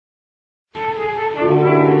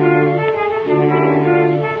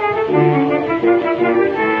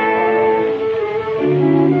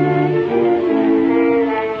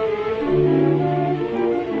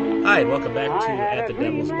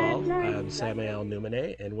Ismail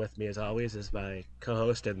Numene, and with me, as always, is my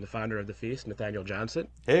co-host and the founder of the feast, Nathaniel Johnson.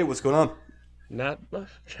 Hey, what's going on? Not much.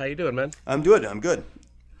 How you doing, man? I'm good. I'm good.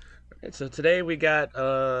 Right, so today we're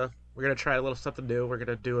gonna try a little something new. We're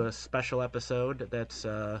gonna do a special episode. That's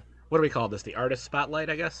what do we call this? The artist spotlight,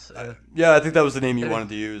 I guess. Yeah, I think that was the name you wanted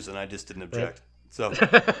to use, and I just didn't object. So,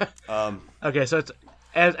 Okay, so it's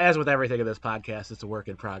as with everything in this podcast, it's a work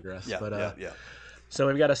in progress. yeah, But yeah. So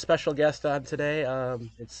we've got a special guest on today.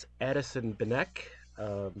 It's Addison Benek,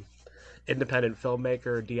 independent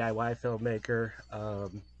filmmaker, DIY filmmaker.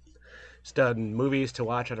 He's done movies to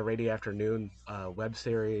watch on a rainy afternoon, web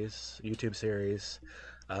series, YouTube series.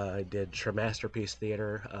 I did Masterpiece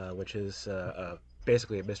Theater, which is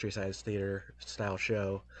basically a Mystery Science Theater style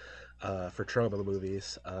show for Troma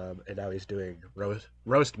movies. And now he's doing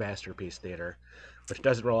Roast Masterpiece Theater, which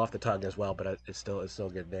doesn't roll off the tongue as well, but it's still a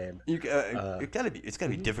good name. It's gotta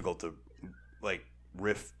be difficult to like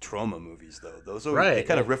riff trauma movies though. Those are Right, they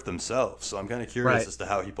kind of yeah. riff themselves. So I'm kind of curious Right. as to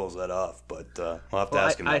how he pulls that off. But we'll have to Well,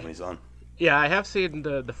 ask him that when he's on. Yeah, I have seen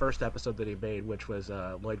the first episode that he made, which was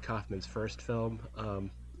Lloyd Kaufman's first film,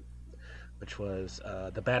 which was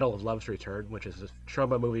The Battle of Love's Return, which is a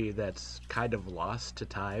trauma movie that's kind of lost to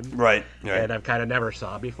time. Right. And I've kind of never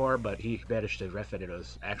saw before, but he managed to riff it. It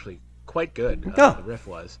was actually quite good. Yeah. The riff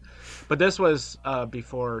was, but this was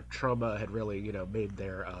before Troma had really,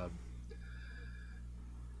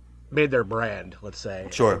 made their brand. Let's say.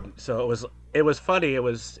 Sure. And so it was funny. It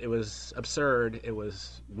was absurd. It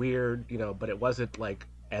was weird. But it wasn't like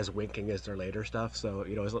as winking as their later stuff. So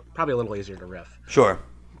it was probably a little easier to riff. Sure.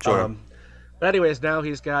 But anyways, now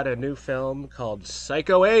he's got a new film called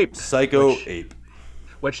Psycho Ape. Psycho Ape.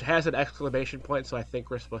 Which has an exclamation point, so I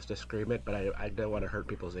think we're supposed to scream it, but I don't want to hurt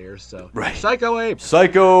people's ears, so... Right. Psycho Ape!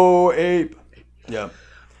 Psycho Ape. Yeah.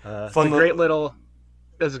 It's a great little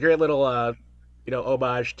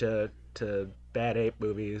homage to bad ape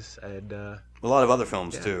movies, and... A lot of other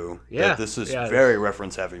films too. Yeah. But this is Yeah, very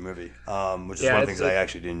reference-heavy movie, which is one of the things I it's-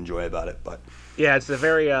 actually did enjoy about it. But yeah, it's a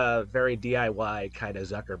very DIY kind of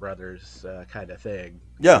Zucker Brothers kind of thing.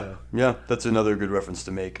 yeah, that's another good reference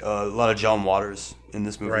to make. A lot of John Waters in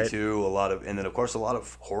this movie Right. too. And then of course a lot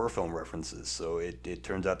of horror film references. So it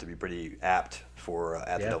turns out to be pretty apt for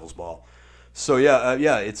At the Yeah. Devil's Ball. So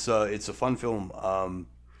it's a fun film.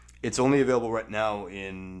 It's only available right now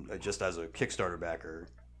in just as a Kickstarter backer.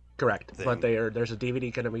 Correct. Thing. But there's a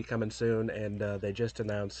DVD going to be coming soon, and they just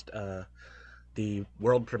announced the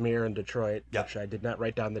world premiere in Detroit, Yeah. which I did not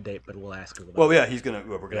write down the date, but we'll ask him about. Well, yeah, we're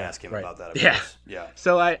gonna Yeah, ask him right. about that. Of Yeah. course. Yeah.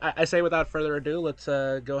 So I say without further ado, let's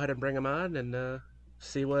go ahead and bring him on and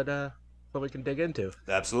see what we can dig into.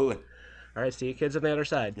 Absolutely. All right, see you kids on the other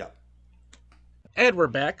side. Yeah. And we're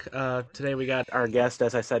back. Today we got our guest,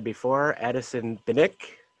 as I said before, Addison Benek.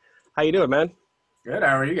 How you doing, man? Good.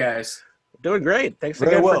 How are you guys? Doing great. Thanks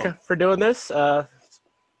Very again well. for doing this.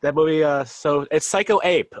 That movie, so it's Psycho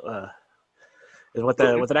Ape. Is with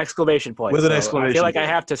an exclamation point. With an So I exclamation feel like point. I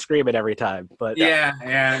have to scream it every time, but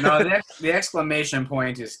Yeah. No, the exclamation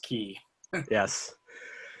point is key. yes.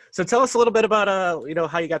 So tell us a little bit about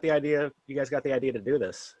how you got the idea. You guys got the idea to do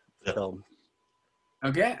this Yeah. film.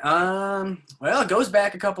 Okay. Well, it goes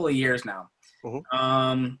back a couple of years now.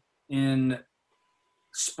 Mhm. In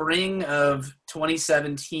spring of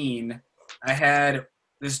 2017, I had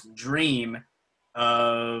this dream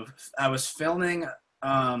of I was filming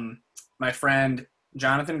my friend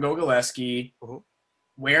Jonathan Gogolewski Mhm.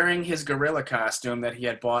 wearing his gorilla costume that he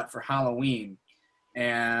had bought for Halloween,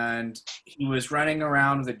 and he was running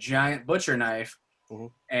around with a giant butcher knife.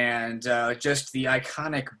 Mhm. And just the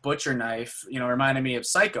iconic butcher knife, reminded me of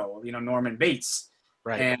Psycho, Norman Bates.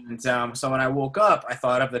 Right. And so when I woke up, I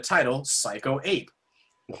thought of the title Psycho Ape.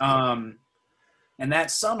 And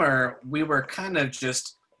that summer, we were kind of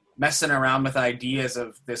just messing around with ideas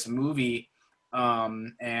of this movie.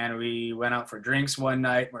 And we went out for drinks one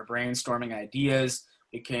night. We're brainstorming ideas.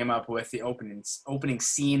 We came up with the opening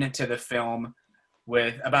scene to the film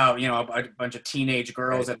with about, a bunch of teenage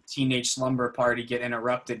girls Right. at a teenage slumber party get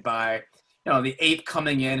interrupted by, the ape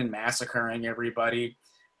coming in and massacring everybody.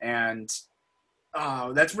 And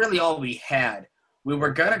that's really all we had. We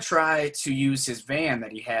were going to try to use his van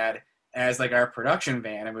that he had as like our production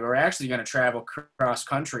van. And we were actually going to travel cross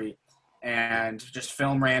country and just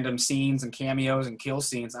film random scenes and cameos and kill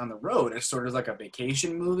scenes on the road as sort of like a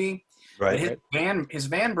vacation movie. But Right. his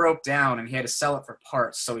van broke down and he had to sell it for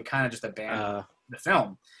parts. So we kind of just abandoned the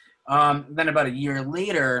film. Then about a year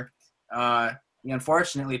later, he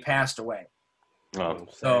unfortunately passed away. Oh,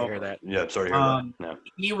 Sorry to hear that. yeah. Sorry to hear that.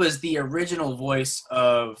 He was the original voice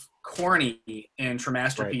of Corny in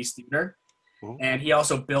Masterpiece Theater. and he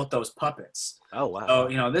also built those puppets. Oh wow.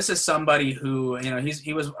 So this is somebody who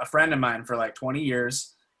he was a friend of mine for like 20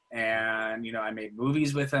 years, and I made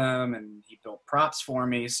movies with him, and he built props for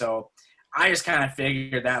me. So I just kind of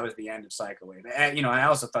figured that was the end of Psychowave. I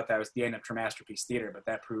also thought that was the end of Masterpiece Theater, but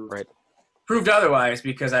that proved otherwise,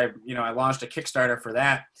 because I launched a Kickstarter for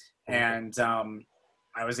that, and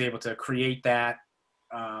I was able to create that,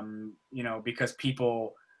 because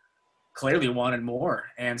people clearly wanted more,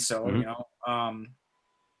 and so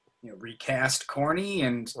recast Corny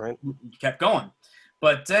and kept going.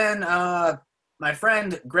 But then my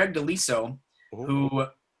friend Greg DeLiso, who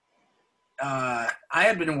I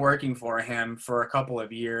had been working for him for a couple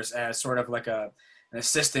of years as sort of like an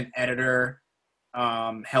assistant editor,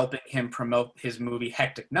 helping him promote his movie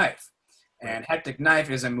Hectic Knife. And Hectic Knife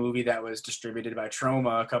is a movie that was distributed by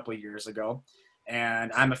Troma a couple of years ago,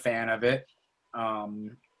 and I'm a fan of it,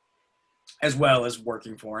 as well as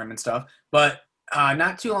working for him and stuff. But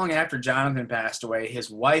not too long after Jonathan passed away, his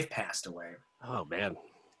wife passed away. Oh, man.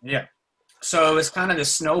 Yeah. So it was kind of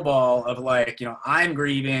this snowball of like, I'm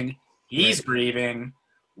grieving, he's grieving.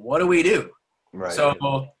 What do we do? Right.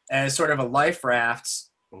 So as sort of a life raft,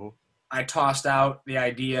 I tossed out the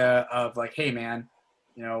idea of like, hey, man,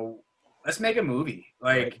 let's make a movie.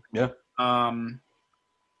 Like,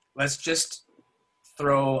 let's just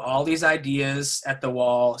throw all these ideas at the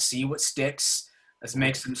wall, see what sticks. Let's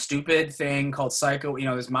make some stupid thing called Psycho.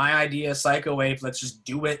 There's my idea, Psychowave. Let's just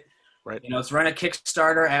do it. Right. Let's run a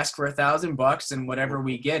Kickstarter, ask for $1,000, and whatever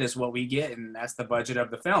we get is what we get, and that's the budget of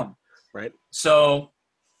the film. Right. So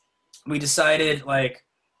we decided, like,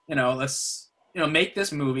 let's make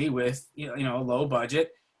this movie with low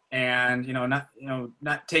budget, and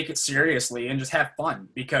not take it seriously and just have fun,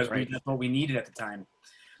 because that's what we needed at the time.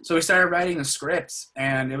 So we started writing the script,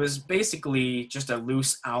 and it was basically just a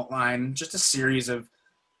loose outline, just a series of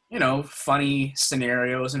funny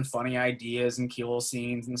scenarios and funny ideas and kill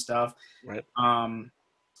scenes and stuff. Right.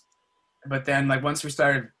 But then, like, once we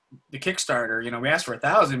started the Kickstarter, we asked for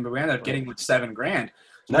 $1,000, but we ended up getting like $7,000.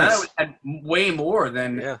 So now that we had way more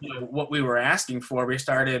than what we were asking for, we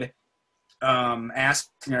started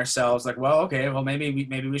asking ourselves, like, well, okay, well, maybe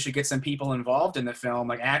we should get some people involved in the film,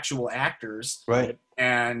 like actual actors, right?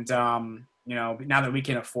 And now that we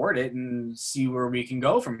can afford it, and see where we can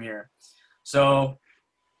go from here. So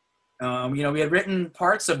we had written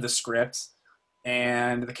parts of the script,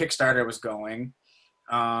 and the Kickstarter was going.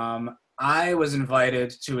 I was invited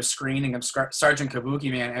to a screening of Sergeant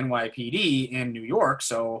Kabuki Man NYPD in New York,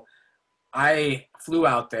 so I flew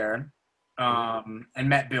out there and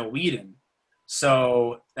met Bill Whedon.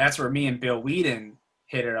 So that's where me and Bill Whedon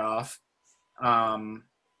hit it off.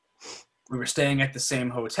 We were staying at the same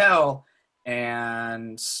hotel,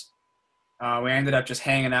 and we ended up just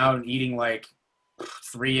hanging out and eating like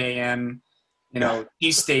 3 a.m.,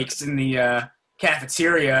 cheesesteaks in the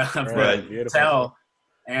cafeteria of the hotel.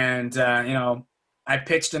 And, I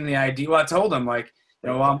pitched him the idea. Well, I told him, like,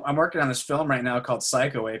 I'm working on this film right now called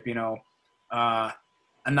Psychowave. I'm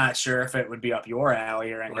not sure if it would be up your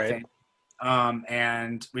alley or anything. Right.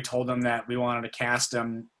 And we told him that we wanted to cast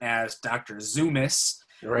him as Dr. Zoomis,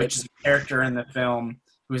 which is a character in the film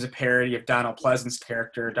who is a parody of Donald Pleasance's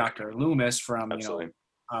character, Dr. Loomis, from,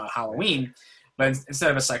 Halloween. But instead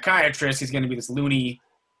of a psychiatrist, he's going to be this loony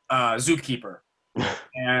zookeeper.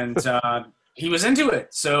 And he was into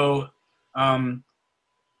it. So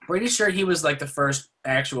pretty sure he was like the first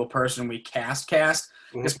actual person we cast.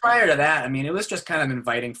 Because prior to that, it was just kind of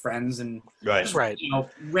inviting friends and just,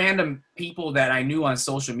 random people that I knew on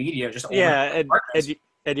social media.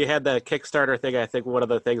 And you had the Kickstarter thing. I think one of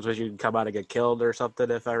the things was you'd come out and get killed or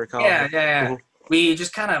something, if I recall. Yeah. We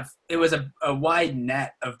just it was a wide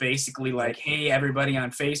net of basically like, hey, everybody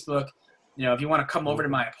on Facebook, if you want to come over to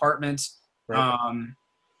my apartment,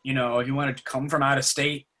 if you wanted to come from out of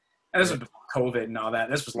state, and this was before COVID and all that.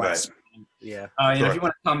 This was last spring. Yeah. If you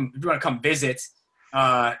want to come visit,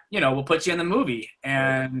 we'll put you in the movie.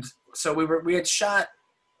 And so we had shot,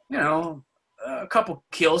 a couple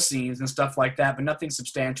kill scenes and stuff like that, but nothing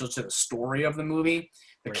substantial to the story of the movie.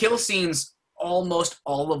 The kill scenes, almost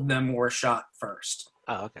all of them were shot first.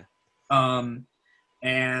 Oh, okay.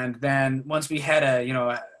 And then once we had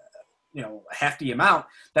a hefty amount,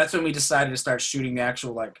 that's when we decided to start shooting the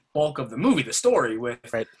actual like bulk of the movie, the story with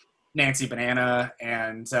Nancy Banana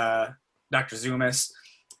and Dr. Zoomis.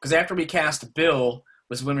 Because after we cast Bill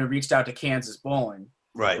was when we reached out to Kansas Bowling.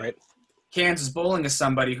 Right. Kansas Bowling is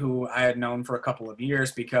somebody who I had known for a couple of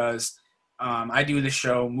years because I do the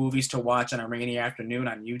show Movies to Watch on a Rainy Afternoon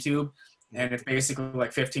on YouTube. And it's basically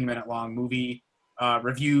like 15-minute long movie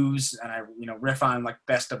reviews, and I riff on like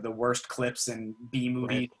best of the worst clips and B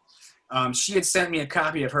movie. she had sent me a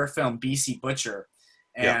copy of her film BC Butcher,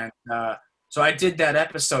 Yeah. and so I did that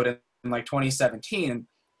episode in like 2017.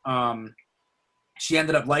 She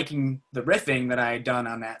ended up liking the riffing that I had done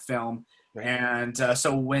on that film. Right. And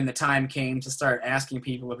so when the time came to start asking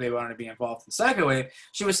people if they wanted to be involved in Psycho Wave,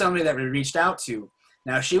 she was somebody that we reached out to.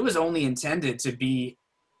 Now, she was only intended to be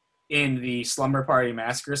in the Slumber Party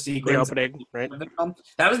Massacre sequence. The opening, right? Of the film.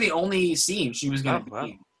 That was the only scene she was going to be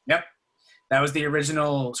in. Yep. That was the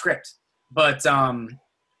original script. But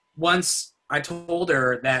once I told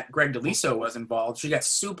her that Greg DeLiso was involved, she got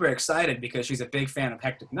super excited because she's a big fan of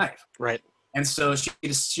Hectic Knife. Right. And so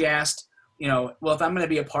she asked, well, if I'm going to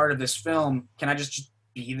be a part of this film, can I just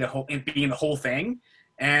be in the whole thing?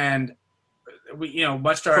 And we,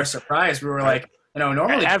 much to our surprise, we were like,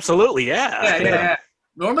 normally, absolutely, yeah. Yeah.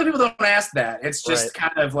 Normally people don't ask that. It's just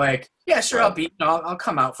kind of like, yeah, sure, I'll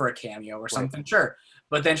come out for a cameo or something, sure.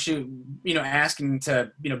 But then she, asking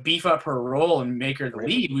to, beef up her role and make her the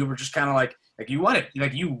lead, we were just kind of like you want it,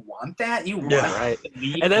 you want that, right.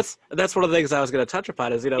 And that's one of the things I was going to touch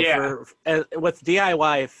upon is with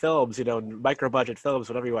DIY films, micro budget films,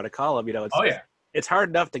 whatever you want to call them, it's hard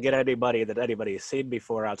enough to get anybody that anybody's seen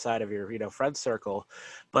before outside of your friend circle,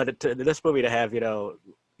 but this movie to have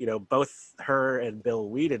both her and Bill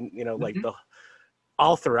Whedon, like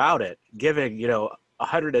all throughout it, giving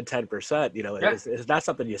 110%, is not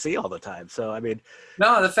something you see all the time. So I mean,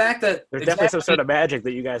 no, the fact that there's definitely some sort of magic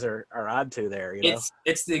that you guys are onto there. It's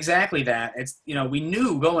exactly that. It's we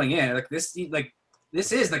knew going in this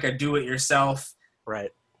is like a do-it-yourself, right?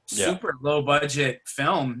 Super low budget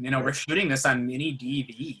film. We're shooting this on mini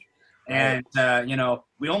DV, and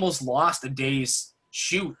we almost lost a day's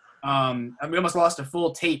shoot. We almost lost a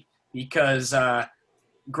full tape because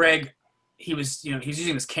Greg. He was, he's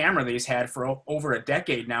using this camera that he's had for over a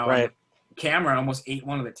decade now. Right. The camera almost ate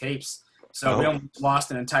one of the tapes, so we almost lost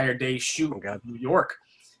an entire day's shoot in New York.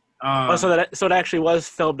 So it actually was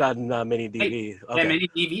filmed on mini DV. Yeah, mini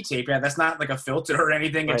DV tape. Yeah, that's not like a filter or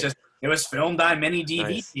anything. Right. It was filmed on mini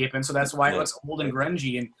DV tape, and so that's why it looks old and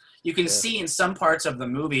grungy. And you can see in some parts of the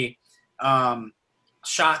movie,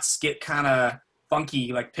 shots get kind of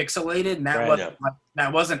funky, like pixelated, and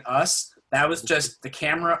that wasn't us. That was just the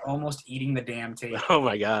camera almost eating the damn tape. Oh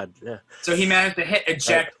my God! Yeah. So he managed to hit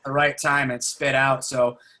eject at the right time and spit out.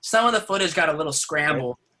 So some of the footage got a little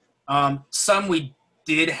scrambled. Some we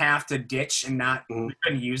did have to ditch and we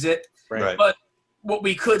couldn't use it. Right. But what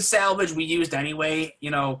we could salvage, we used anyway.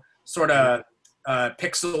 Sort of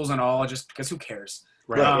pixels and all, just because who cares?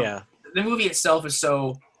 Right. Yeah. The movie itself is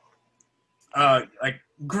so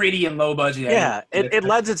gritty and low budget. Yeah, it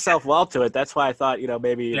lends itself well to it. That's why I thought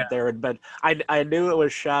maybe there would, but I knew it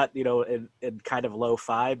was shot in kind of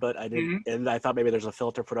lo-fi, but I didn't, and I thought maybe there's a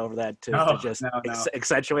filter put over that to just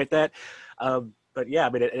accentuate that. But yeah,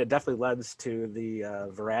 I mean it definitely lends to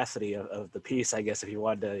the veracity of the piece, I guess, if you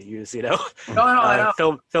wanted to use film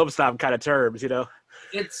snob kind of terms.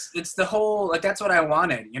 It's the whole that's what I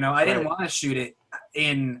wanted. I didn't want to shoot it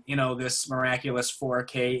in this miraculous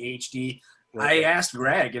 4K HD. I asked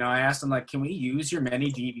Greg, I asked him, can we use your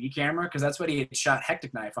mini DV camera? Because that's what he had shot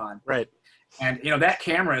Hectic Knife on. Right. And, that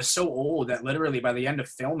camera is so old that literally by the end of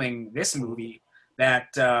filming this movie, that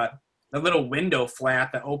the little window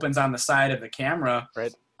flap that opens on the side of the camera,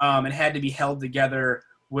 it had to be held together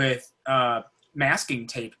with masking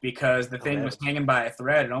tape because the thing was hanging by a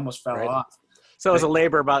thread. It almost fell off. So it was a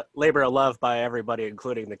labor of love by everybody,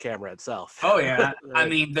 including the camera itself. Oh, yeah. I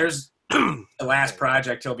mean, there's the last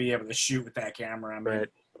project he'll be able to shoot with that camera. I mean,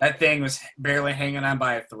 that thing was barely hanging on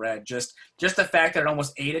by a thread. Just the fact that it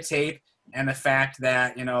almost ate a tape, and the fact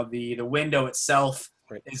that the window itself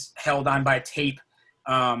is held on by tape.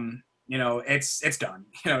 It's done.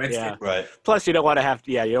 Right. Plus, you don't want to have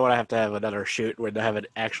to have another shoot where they have it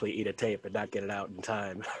actually eat a tape and not get it out in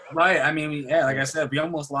time. Right. I mean, like I said, we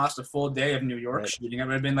almost lost a full day of New York shooting. It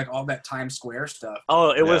would have been like all that Times Square stuff.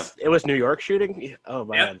 Oh, it was New York shooting. Oh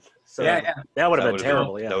man. Yep. So that would have been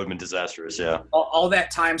terrible. That would have been disastrous. Yeah. All that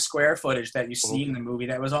Times Square footage that you see in the movie,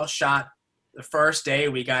 that was all shot the first day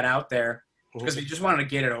we got out there because we just wanted to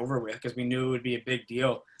get it over with because we knew it would be a big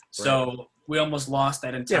deal. So we almost lost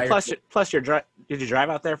that entire. Yeah. Plus, did you drive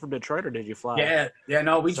out there from Detroit or did you fly? Yeah.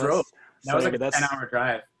 No, we drove. That was like a 10-hour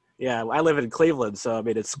drive. Yeah, I live in Cleveland, so I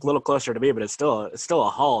mean it's a little closer to me, but it's still a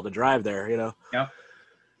haul to drive there. Yep.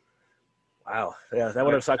 Wow. Yeah, that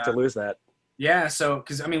would have sucked to lose that. Yeah. So,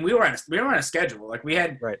 because I mean, we were on a schedule. Like we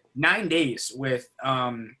had 9 days with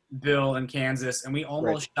Bill in Kansas, and we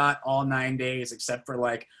almost shot all 9 days except for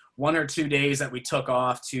like 1 or 2 days that we took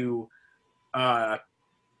off to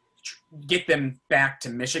get them back to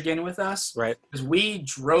Michigan with us. Right. Because we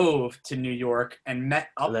drove to New York and met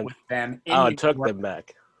up And then- with them in Oh, New and took York, them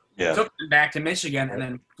back. Yeah. took them back to Michigan, Right. and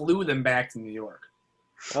then flew them back to New York.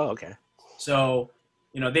 Oh, okay. So,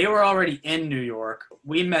 they were already in New York.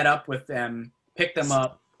 We met up with them, picked them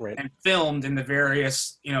up, Right. and filmed in the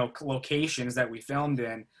various, locations that we filmed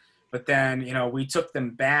in. But then, we took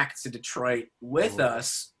them back to Detroit with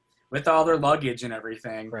us, with all their luggage and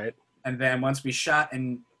everything. Right. And then once we shot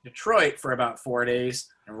in Detroit for about 4 days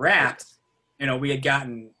and wrapped, we had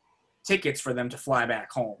gotten tickets for them to fly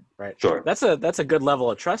back home. Right. Sure. That's a good level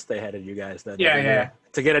of trust they had in you guys. Then. Yeah, I mean, yeah.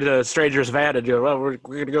 To get into a stranger's van and do, well, we're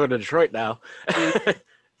going to go to Detroit now. But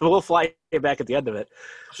we'll fly you back at the end of it.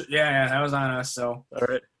 Yeah, that was on us. So, All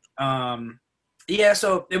right.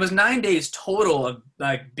 so it was 9 days total of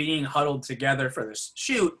like being huddled together for this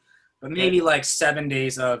shoot, but maybe like 7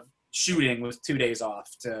 days of shooting with 2 days off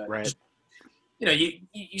to Right. just,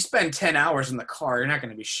 you spend 10 hours in the car. You're not going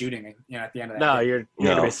to be shooting, at the end of that. No, day. you're going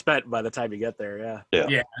to No. be spent by the time you get there. Yeah.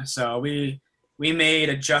 Yeah. So we made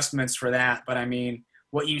adjustments for that. But I mean,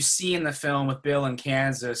 what you see in the film with Bill in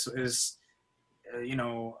Kansas is,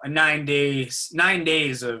 a 9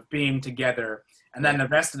 days of being together. And then the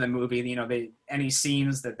rest of the movie, any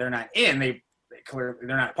scenes that they're not in, they clearly,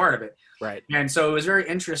 they're not part of it. Right. And so it was very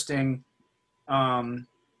interesting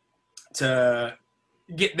to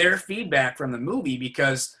get their feedback from the movie,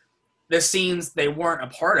 because the scenes they weren't a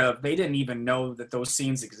part of, they didn't even know that those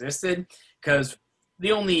scenes existed, because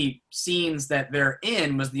the only scenes that they're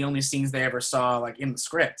in was the only scenes they ever saw like in the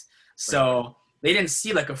script. So they didn't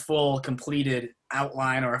see like a full completed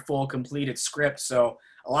outline or a full completed script. So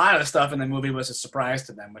a lot of the stuff in the movie was a surprise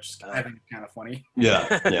to them, which is I think kind of funny.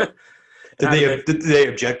 Yeah. Yeah. And Did they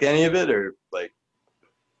object to any of it, or like?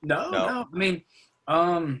 No. I mean,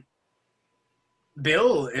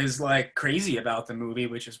 Bill is like crazy about the movie,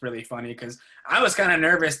 which is really funny, because I was kind of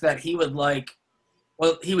nervous that he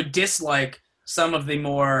would dislike some of the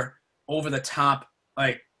more over the top,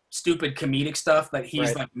 like stupid comedic stuff that he's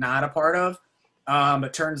Right. like not a part of.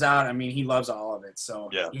 But turns out, I mean, he loves all of it. So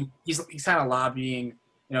Yeah. he's kind of lobbying,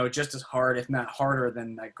 just as hard, if not harder,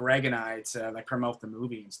 than like Greg and I to like promote the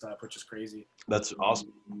movie and stuff, which is crazy. That's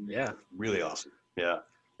awesome. Yeah. Really awesome. Yeah.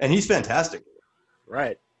 And he's fantastic.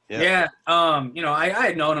 Right. Yeah. I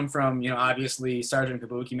had known him from, obviously Sergeant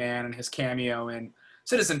Kabuki Man and his cameo in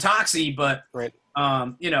Citizen Toxie, but Right.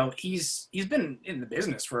 he's been in the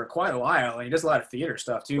business for quite a while, and he does a lot of theater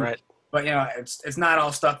stuff too. Right. But it's not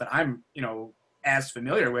all stuff that I'm as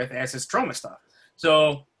familiar with as his Troma stuff.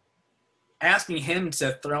 So asking him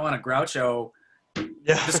to throw on a Groucho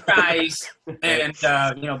Yeah. disguise and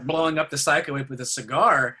blowing up the Psycho Ape with a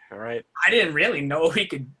cigar, All right. I didn't really know he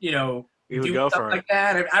could He would do go stuff for it. like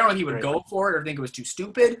that. I don't know if he would Right. go for it or think it was too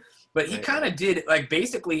stupid, but he Right. kind of did, like,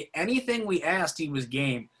 basically anything we asked, he was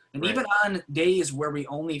game. And Right. even on days where we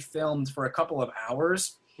only filmed for a couple of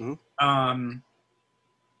hours, Mhm.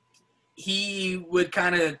 he would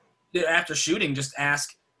kind of, after shooting, just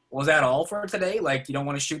ask, "Was that all for today? Like, you don't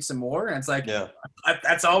want to shoot some more?" And it's like, Yeah.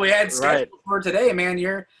 that's all we had scheduled Right. for today, man.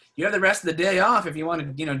 You have the rest of the day off if you want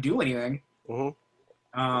to, do anything. Mhm.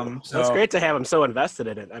 So Well, it's great to have him so invested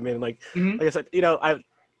in it. I mean, like Mhm. I said,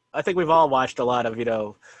 I think we've all watched a lot of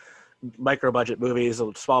micro budget movies,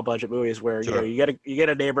 small budget movies where Sure. you get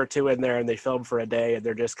a neighbor or two in there and they film for a day and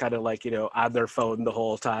they're just kind of like on their phone the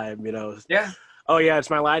whole time. Yeah. Oh yeah, it's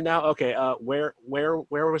my line now. Okay, where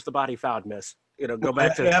was the body found, miss? Go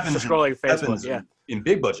back to It happens scrolling Facebook. happens Yeah, in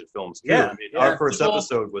big budget films too. Yeah, I mean, yeah. our first People-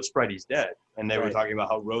 episode was Freddy's Dead, and they were Right. talking about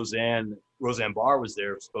how Roseanne Barr was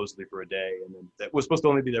there supposedly for a day, and then that was supposed to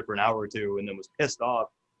only be there for an hour or two, and then was pissed off.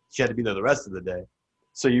 She had to be there the rest of the day.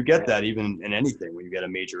 So you get that even in anything when you get a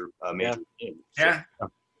major thing. So, Yeah.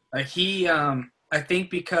 Like he, I think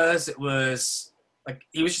because it was like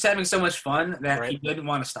he was just having so much fun that he Right. didn't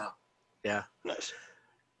want to stop. nice.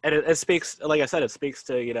 and it speaks, like I said, it speaks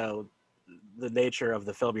to the nature of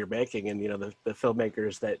the film you're making and the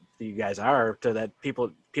filmmakers that you guys are, to that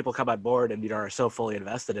people come on board and are so fully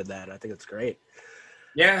invested in that. I think it's great.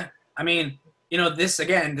 Yeah. I mean,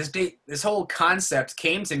 this whole concept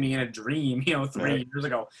came to me in a dream, 3 Right. years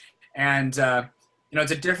ago. And,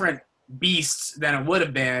 it's a different beast than it would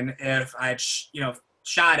have been if I'd,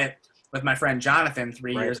 shot it with my friend Jonathan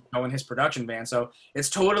 3 Right. years ago in his production van. So it's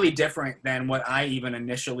totally different than what I even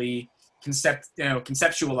initially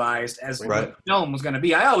conceptualized as Right. what the film was going to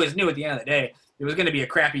be. I always knew at the end of the day it was going to be a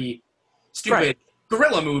crappy, stupid Right.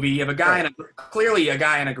 gorilla movie of a guy clearly a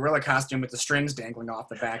guy in a gorilla costume with the strings dangling off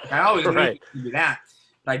the back. I always knew Right. it would be that,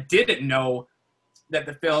 but I didn't know that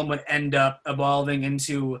the film would end up evolving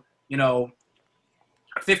into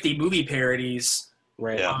 50 movie parodies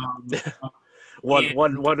Right. Yeah.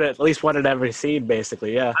 One, at least one in every scene,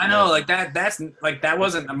 basically. Yeah. I know, like that's like that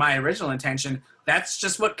wasn't my original intention. That's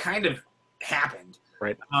just what kind of happened.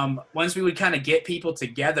 Right. Once we would kind of get people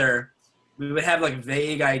together, we would have like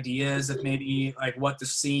vague ideas of maybe like what the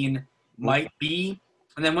scene might be,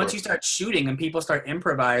 and then once you start shooting and people start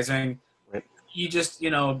improvising, you just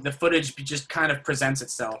the footage just kind of presents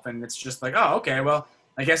itself, and it's just like, oh, okay, well,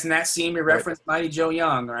 I guess in that scene we referenced Mighty Joe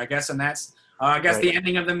Young, or I guess the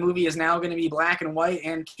ending of the movie is now going to be black and white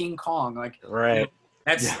and King Kong. Like,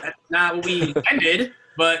 that's not what we intended,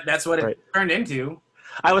 but that's what it turned into.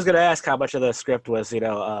 I was going to ask how much of the script was,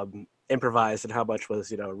 improvised and how much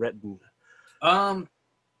was, written.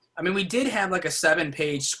 I mean, we did have like a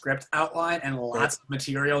 7-page script outline, and lots of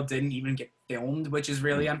material didn't even get filmed, which is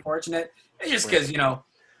really unfortunate. It's just because,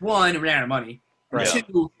 one, we ran out of money. Right.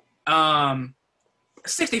 Two,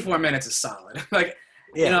 64 minutes is solid. Like,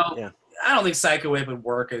 I don't think Psycho Id would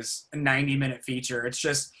work as a 90-minute feature. It's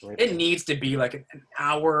just, it needs to be like an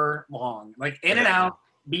hour long. Like, in and out,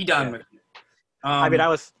 be done with it. I mean, I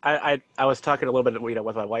was talking a little bit,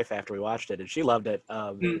 with my wife after we watched it, and she loved it.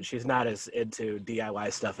 She's not as into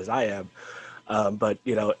DIY stuff as I am, but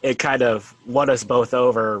it kind of won us both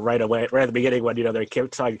over right away, right at the beginning when they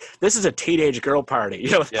kept talking. This is a teenage girl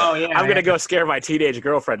party. I'm gonna go scare my teenage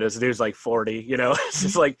girlfriend. This dude's like 40. It's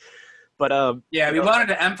just like, but we wanted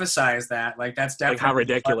to emphasize that, like that's definitely like how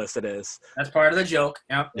ridiculous it is. That's part of the joke.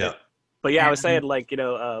 Yep. Yeah. But I was saying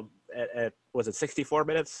at was it 64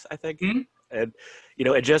 minutes? I think. Mm-hmm. And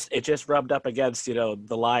it just rubbed up against the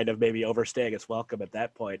line of maybe overstaying its welcome at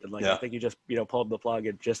that point, and I think you just pulled the plug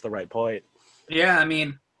at just the right point. Yeah, I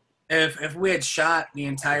mean, if we had shot the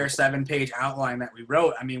entire 7-page outline that we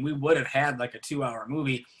wrote, I mean, we would have had like a 2-hour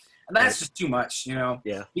movie, and that's just too much,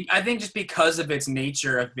 Yeah. I think just because of its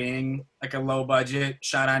nature of being like a low budget,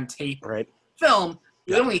 shot on tape film,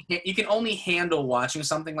 you can only handle watching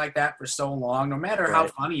something like that for so long, no matter how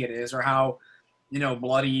funny it is or how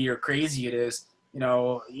bloody or crazy it is,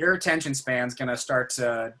 your attention span's going to start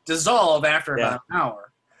to dissolve after about an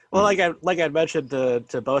hour. Well, like I mentioned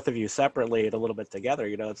to both of you separately and a little bit together,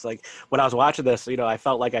 it's like when I was watching this, I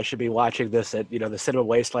felt like I should be watching this at, the Cinema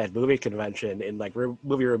Wasteland movie convention in like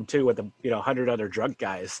movie room 2 with 100 other drunk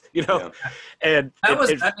guys, and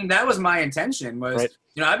that was my intention was,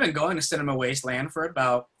 I've been going to Cinema Wasteland for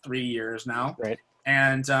about 3 years now. Right.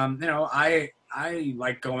 And, I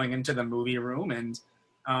like going into the movie room, and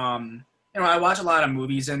I watch a lot of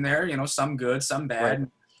movies in there, some good, some bad. Right.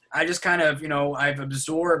 I just kind of, I've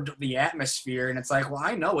absorbed the atmosphere, and it's like, well,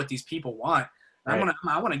 I know what these people want. I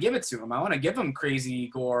want to give it to them. I want to give them crazy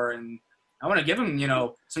gore, and I want to give them,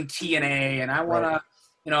 some TNA, and I want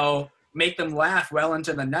to, make them laugh well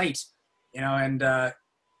into the night, and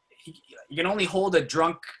you can only hold a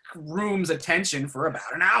drunk room's attention for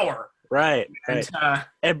about an hour. Right. But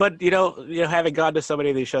having gone to so many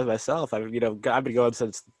of these shows myself, I've been going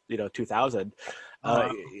since 2000.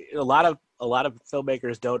 A lot of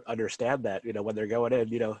filmmakers don't understand that when they're going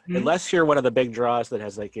in, unless you're one of the big draws that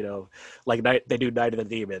has like they do Night of the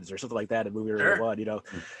Demons or something like that in movie room 1.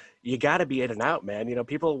 You got to be in and out, man.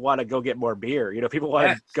 People want to go get more beer. People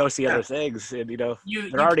want to go see other things, and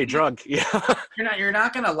they're already drunk. You're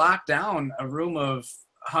not going to lock down a room of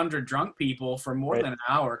 100 drunk people for more than an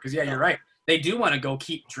hour, because you're right, they do want to go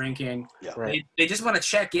keep drinking. They just want to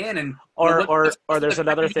check in, and or there's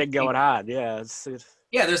another thing going on. There's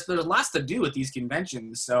lots to do with these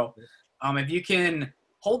conventions, so if you can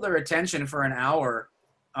hold their attention for an hour,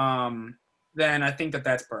 then I think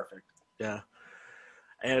that's perfect.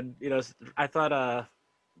 And I thought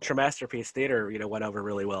Tremasterpiece Theater went over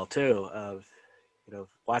really well too.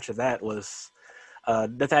 Watching that was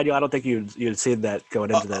Nathaniel, I don't think you'd seen that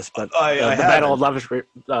going into this, but the Battle of Love's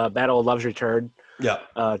Return.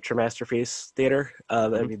 Tremasterpiece Theater. I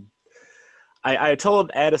mean, I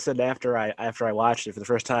told Addison after I watched it for the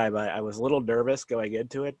first time, I was a little nervous going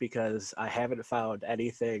into it because I haven't found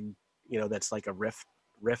anything that's like a riff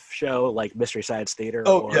show like Mystery Science Theater.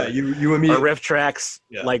 You and me. Or riff tracks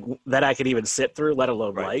like that I could even sit through, let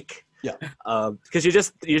alone like. Because you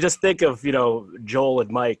just think of Joel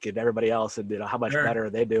and Mike and everybody else, and how much better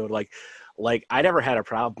they do. Like I never had a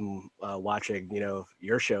problem watching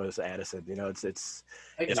your shows, Addison. It's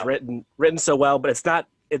written so well, but it's not.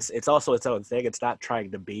 It's also its own thing. It's not trying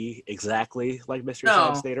to be exactly like Mystery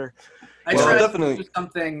Science Theater. I try to do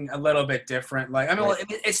something a little bit different. Like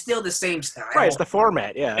it's still the same style. Right, it's the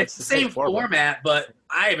format. Yeah, it's the same format, but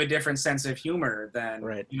I have a different sense of humor than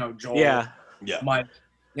Joel. Mike.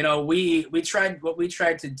 We tried. What we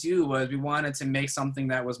tried to do was we wanted to make something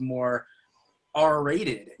that was more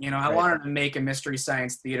R-rated. I wanted to make a Mystery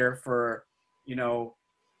Science Theater for you know,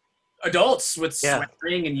 adults with Yeah.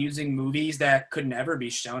 swearing and using movies that could never be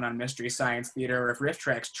shown on Mystery Science Theater, or if Riff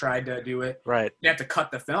Tracks tried to do it, Right. you have to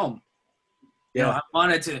cut the film. You know, Yeah. I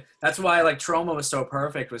wanted to. That's why like Troma was so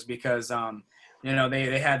perfect, was because you know,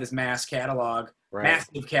 they had this massive catalog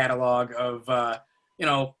of you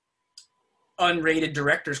know, unrated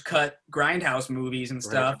director's cut grindhouse movies and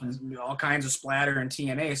stuff, and all kinds of splatter and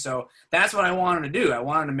TNA. So that's what I wanted to do. I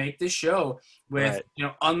wanted to make this show with you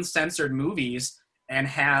know, uncensored movies and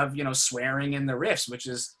have, you know, swearing in the riffs, which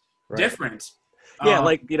is different. Yeah,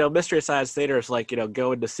 like, you know, Mystery Science Theater is like, you know,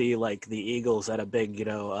 going to see like the Eagles at a big, you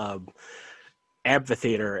know,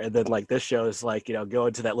 amphitheater, and then like this show is like, you know,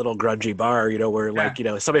 going to that little grungy bar, you know, where like, you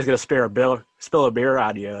know, somebody's gonna spill a beer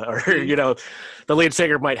on you, or you know, the lead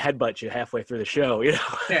singer might headbutt you halfway through the show, you know.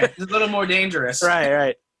 Yeah, it's a little more dangerous.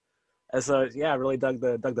 Right. And so yeah, I really dug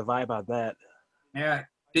the vibe on that. Yeah.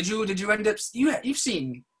 Did you end up you've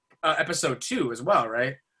seen episode 2 as well,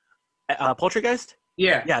 right? Poltergeist?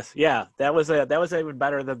 Yeah. Yes, yeah. That was even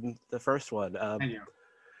better than the first one. I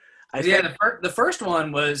think the first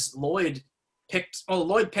one was Lloyd picked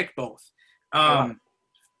both.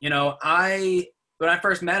 You know, when I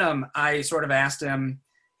first met him, I sort of asked him,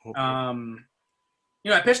 you know,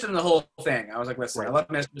 I pitched him the whole thing. I was like, listen, I love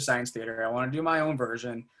Mystery Science Theater. I want to do my own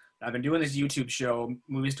version. I've been doing this YouTube show,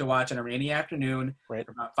 Movies to Watch on a Rainy Afternoon, for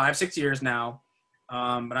about 5-6 years now.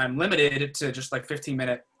 But I'm limited to just like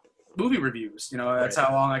 15-minute movie reviews. You know, that's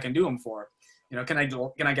how long I can do them for. You know, can I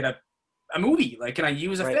get a movie? Like, can I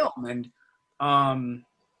use a film? And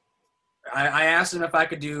I asked him if I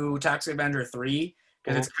could do Toxic Avenger 3,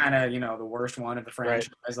 because it's kind of, you know, the worst one of the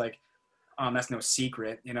franchise. Like, that's no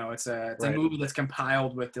secret. You know, it's a movie that's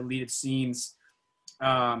compiled with deleted scenes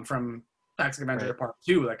from Toxic Avenger Part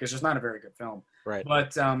 2. Like, it's just not a very good film.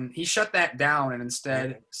 But he shut that down and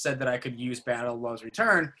instead said that I could use Battle of Love's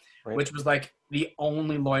Return, which was like the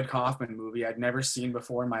only Lloyd Kaufman movie I'd never seen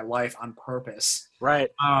before in my life on purpose.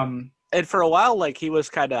 And for a while, like, he was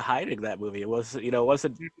kind of hiding that movie. It was, you know, it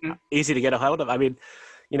wasn't easy to get a hold of. I mean,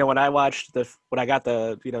 you know, when I got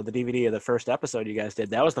the, you know, the DVD of the first episode you guys did,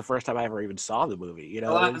 that was the first time I ever even saw the movie. You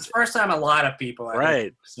know, it's the first time a lot of people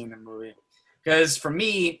have seen the movie. Because for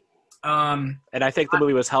me, and I think the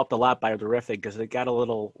movie was helped a lot by the riffing, because it got a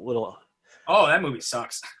little. Oh, that movie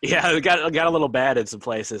sucks. Yeah, it got a little bad in some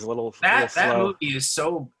places. That movie is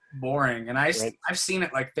so boring, and I've seen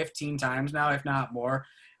it like 15 times now, if not more.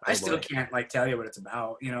 I still can't like tell you what it's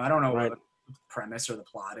about. You know, I don't know what the premise or the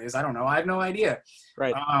plot is. I don't know. I have no idea.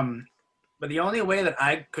 But the only way that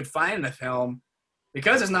I could find the film,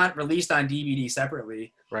 because it's not released on DVD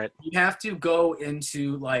separately, you have to go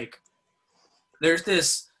into like, there's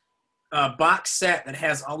this box set that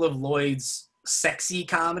has all of Lloyd's sexy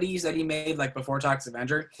comedies that he made, like before Toxic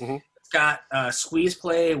Avenger. It's got Squeeze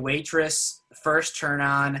Play, Waitress, First Turn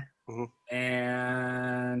On,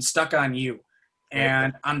 and Stuck on You.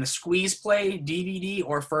 And on the Squeeze Play DVD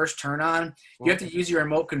or First Turn On, you have to use your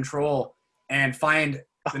remote control and find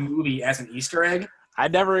the movie as an Easter egg. I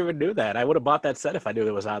never even knew that. I would have bought that set if I knew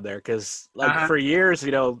it was on there, because like for years,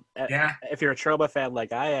 you know, if you're a Troma fan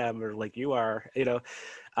like I am, or like you are, you know,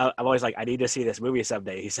 I'm always like, I need to see this movie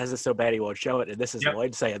someday. He says it's so bad he won't show it, and this is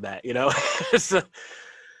Lloyd saying that, you know. So,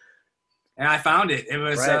 and I found it. It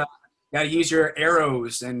was you got to use your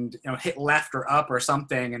arrows and, you know, hit left or up or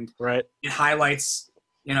something, and it highlights,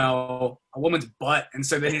 you know, a woman's butt, and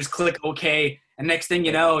so then you just click OK, and next thing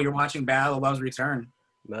you know, you're watching Battle of Love's Return.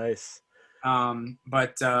 Nice.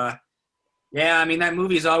 But yeah, I mean, that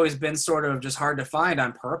movie's always been sort of just hard to find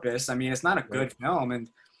on purpose. I mean, it's not a good film, and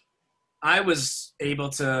I was able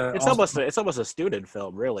to. It's almost a student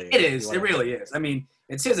film, really. It is. It really is. I mean,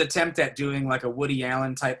 it's his attempt at doing like a Woody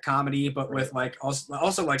Allen type comedy, but with like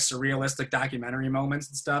also like surrealistic documentary moments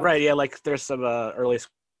and stuff. Right. Yeah. Like there's some early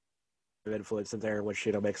influence in there, which,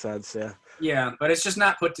 you know, makes sense. Yeah. Yeah, but it's just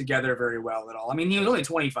not put together very well at all. I mean, he was only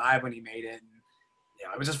 25 when he made it. And, you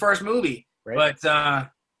know, it was his first movie. But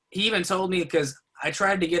he even told me, because I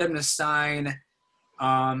tried to get him to sign.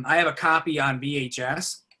 I have a copy on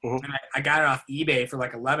VHS. And I got it off eBay for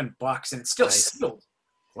like $11, and it's still sealed.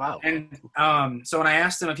 Wow. And so when I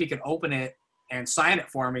asked him if he could open it and sign it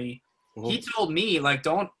for me, he told me, like,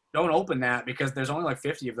 don't open that, because there's only like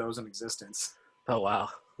 50 of those in existence. Oh, wow.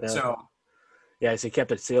 Yeah. So yeah, so he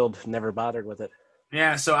kept it sealed, never bothered with it.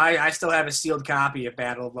 Yeah, so I still have a sealed copy of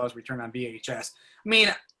Battle of Love's Return on VHS. I mean,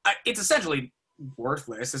 it's essentially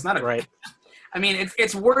worthless. It's not a I mean,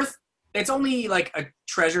 it's worth. It's only like a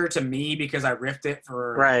treasure to me because I riffed it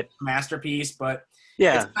for a masterpiece, but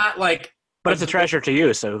it's not like. But it's a treasure to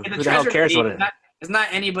you, so who the hell cares what it is? It's not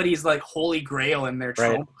anybody's like holy grail in their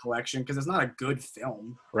Troma collection, because it's not a good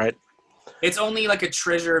film. Right. It's only like a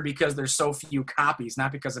treasure because there's so few copies,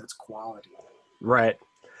 not because of its quality. Right.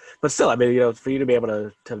 But still, I mean, for you to be able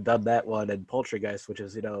to have done that one and Poultrygeist, which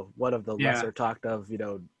is, one of the Yeah. lesser talked of,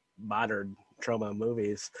 modern Troma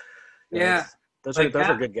movies. Yeah. Those Like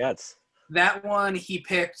are good gets. That one he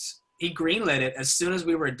greenlit it as soon as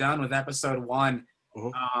we were done with episode 1.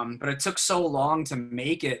 Mhm. But it took so long to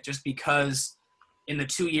make it just because in the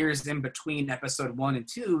 2 years in between episode 1 and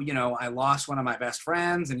 2, I lost one of my best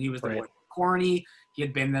friends, and he was the Right. voice of Corny. He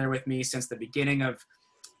had been there with me since the beginning of,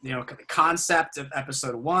 the concept of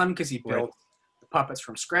episode 1 because he built Right. the puppets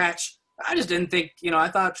from scratch. I just didn't think, I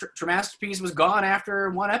thought Tremasterpiece was gone after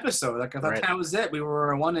one episode. Like, I thought Right. that was it. We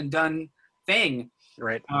were a one and done thing.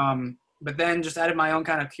 Right. But then just out of my own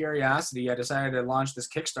kind of curiosity, I decided to launch this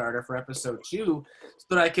Kickstarter for episode 2 so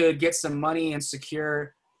that I could get some money and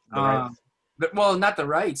secure, The rights. not the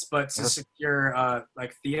rights, but to Uh-huh. secure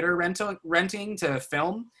like theater renting to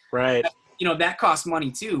film. Right. That costs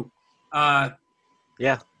money too.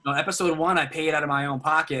 Yeah. Episode 1, I paid out of my own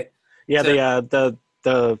pocket. Yeah. So-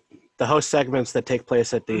 The host segments that take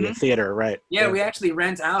place at the Mhm. theater. Right. Yeah, we actually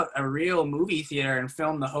rent out a real movie theater and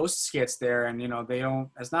film the host skits there, and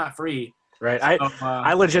it's not free. Right. So,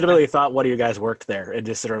 I legitimately thought one of you guys worked there and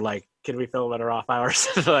just sort of like, can we film at our off hours?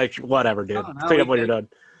 Like, whatever, dude. No, Pick we up when you're did. done.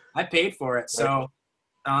 I paid for it. So,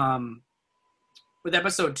 with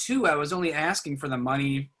episode 2, I was only asking for the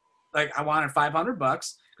money. Like, I wanted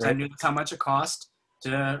 $500 because I Right. knew that's how much it cost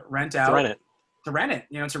to rent out. To rent it. To rent it,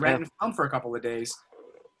 to rent and film for a couple of days.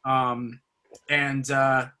 That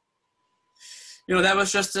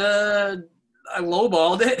was just I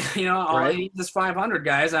lowballed it. All I Right. need is 500,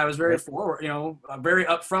 guys. I was very Right. forward, very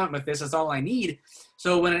upfront with this. That's all I need.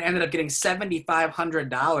 So when it ended up getting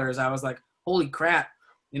 $7,500, I was like, holy crap.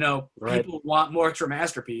 Right. People want more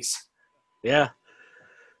Tremasterpiece. Yeah.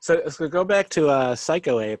 So go back to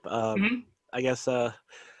Psycho Ape. Mhm. I guess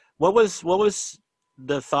what was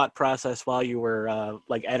the thought process while you were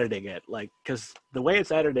like editing it? Like, because the way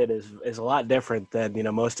it's edited is a lot different than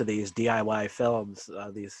most of these DIY films,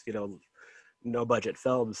 these no budget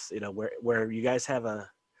films. Where you guys have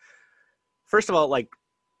first of all, like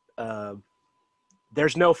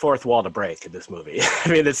there's no fourth wall to break in this movie. I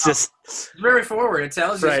mean, it's just It's very forward. It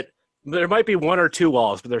tells you. right. There might be 1 or 2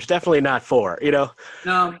 walls, but there's definitely not 4.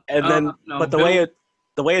 No. And then, no, but the way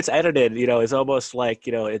it's edited, is almost like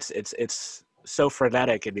it's so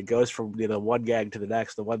frenetic, and it goes from one gag to the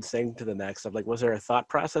next, the one thing to the next. I'm like, was there a thought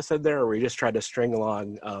process in there, or were you just trying to string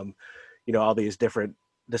along, all these different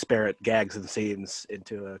disparate gags and scenes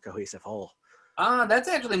into a cohesive whole? That's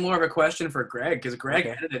actually more of a question for Greg, because Greg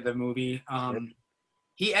Okay. edited the movie. Sure.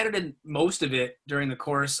 He edited most of it during the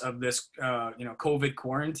course of this, COVID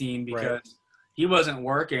quarantine because he wasn't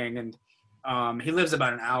working, and he lives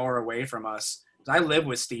about an hour away from us. I live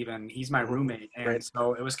with Steven. He's my roommate, and Right.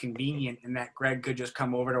 so it was convenient in that Greg could just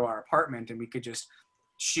come over to our apartment, and we could just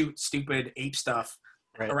shoot stupid ape stuff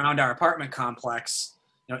Right. around our apartment complex,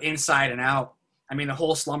 inside and out. I mean, the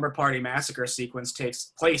whole Slumber Party Massacre sequence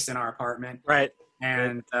takes place in our apartment. Right.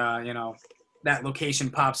 And, that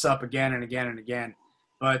location pops up again and again and again.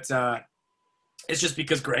 But it's just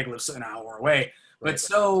because Greg lives an hour away. But Right.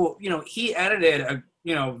 so, he edited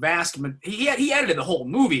he edited the whole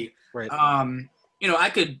movie. Right. I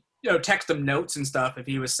could, text him notes and stuff if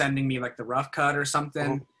he was sending me like the rough cut or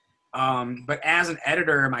something. But as an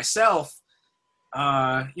editor myself,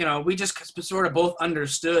 we just sort of both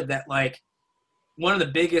understood that like one of the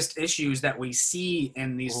biggest issues that we see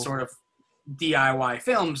in these sort of DIY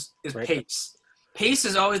films is Right. pace. Pace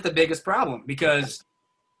is always the biggest problem because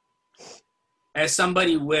as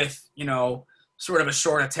somebody with, sort of a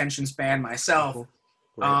short attention span myself,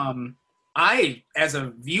 Right. I, as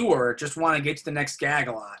a viewer, just want to get to the next gag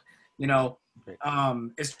a lot. It's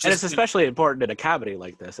And just it's especially important in a comedy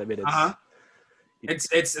like this. I mean,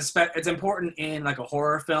 it's important in like a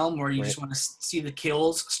horror film where you Right. just want to see the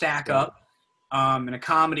kills stack Right. up. In a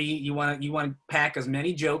comedy, you want to pack as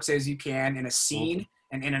many jokes as you can in a scene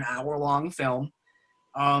and in an hour-long film.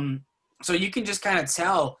 So you can just kind of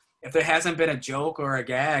tell if there hasn't been a joke or a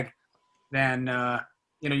gag, then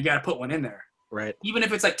you got to put one in there. right. Even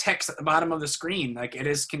if it's like text at the bottom of the screen, like it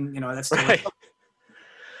is, that's still Right.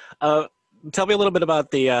 Tell me a little bit about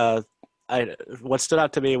the. What stood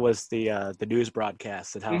out to me was the news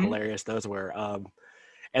broadcasts and how Mhm. hilarious those were.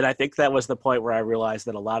 And I think that was the point where I realized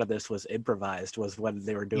that a lot of this was improvised. Was when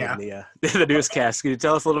they were doing Yeah. the newscast. Can you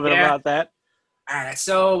tell us a little bit Yeah. about that? All right.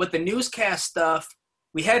 So with the newscast stuff,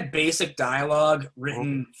 we had basic dialogue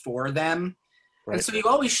written for them. Right. And so you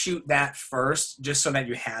always shoot that first just so that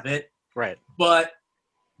you have it. Right. But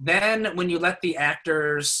then when you let the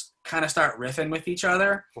actors kind of start riffing with each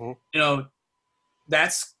other, Mhm.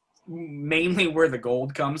 That's mainly where the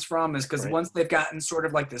gold comes from, is because Right. once they've gotten sort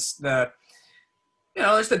of like there's the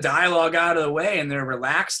dialogue out of the way and they're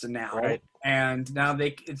relaxed now. Right. And now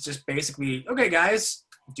it's just basically, okay, guys,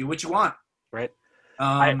 do what you want. Right.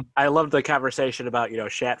 Um, I loved the conversation about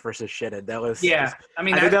Shat versus Shitted. That was yeah. I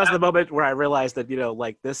mean, I think that was the moment where I realized that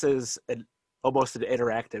like this is almost an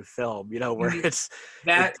interactive film. Where Mhm.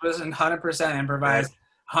 that was 100% improvised,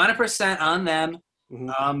 100% on them.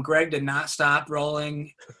 Mhm. Greg did not stop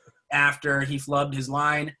rolling after he flubbed his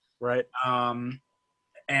line. Right. And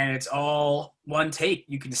it's all one take.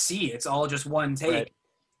 You can see it's all just one take.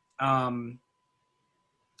 Right.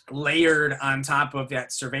 Layered on top of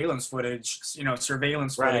that surveillance footage, footage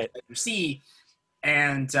Right. that you see.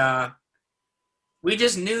 And we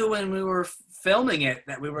just knew when we were filming it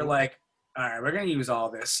that we were like, all right, we're going to use all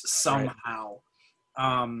this somehow.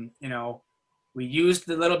 We used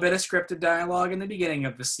the little bit of scripted dialogue in the beginning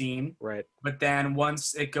of the scene. Right. But then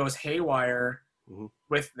once it goes haywire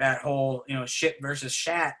with that whole, shit versus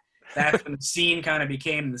shat, that's when the scene kind of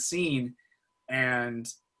became the scene. And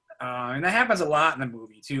that happens a lot in the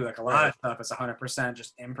movie too. Like a lot of stuff is 100%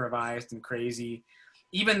 just improvised and crazy.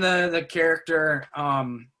 Even the character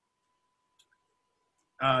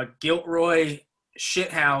Gilroy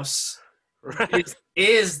Shithouse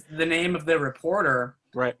is the name of the reporter.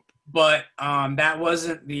 Right. But that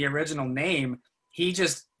wasn't the original name. He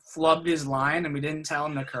just flubbed his line, and we didn't tell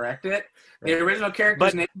him to correct it. The original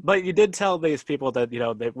character's name. But you did tell these people that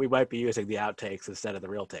that we might be using the outtakes instead of the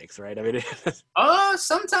real takes, right? I mean,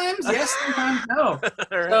 Sometimes yes, sometimes no.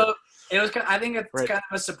 Right. So it was. I think it's Right. kind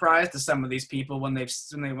of a surprise to some of these people when they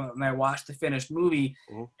watch the finished movie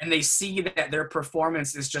and they see that their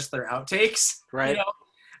performance is just their outtakes. Right.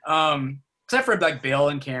 Except for like Bill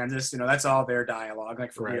and Kansas, that's all their dialogue,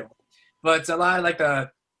 like for Right. real. But a lot of like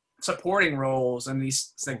the supporting roles and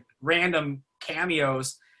these like random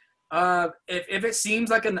cameos. If it seems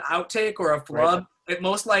like an outtake or a flub, it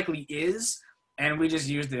most likely is, and we just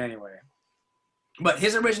used it anyway. But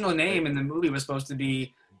his original name in the movie was supposed to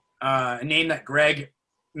be a name that Greg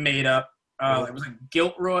made up. It was like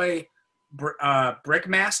Gilroy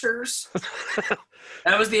Brickmasters.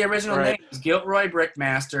 That was the original name. It was Gilroy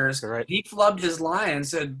Brickmasters. Right. He flubbed his line and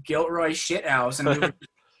said Gilroy Shithouse, and we were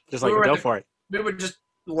just like go for it. We were just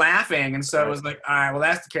laughing, and so it was like, all right, well,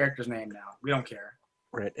 that's the character's name now. We don't care.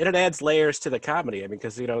 Right, and it adds layers to the comedy. I mean,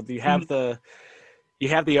 because you have the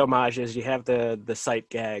homages, you have the sight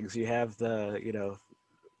gags, you have the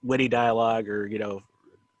witty dialogue or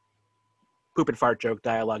poop and fart joke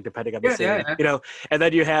dialogue, depending on the scene. Yeah. And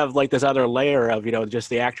then you have like this other layer of just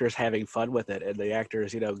the actors having fun with it and the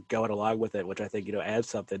actors going along with it, which I think adds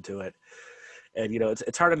something to it. And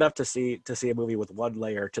it's hard enough to see a movie with one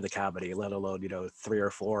layer to the comedy, let alone 3 or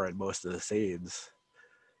 4 in most of the scenes.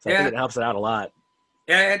 So I think it helps it out a lot.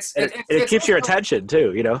 Yeah, it keeps your attention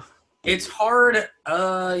too. It's hard,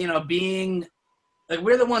 being like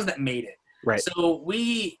we're the ones that made it, right? So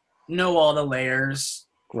we know all the layers,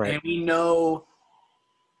 right? And we know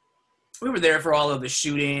we were there for all of the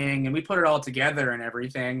shooting, and we put it all together and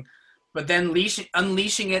everything. But then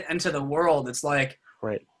unleashing it into the world, it's like,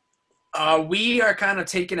 right. We are kind of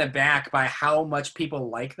taken aback by how much people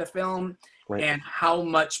like the film and how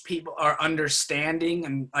much people are understanding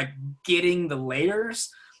and like getting the layers,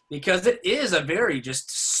 because it is a very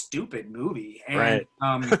just stupid movie. And,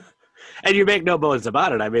 and you make no bones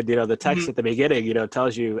about it. I mean, the text at the beginning,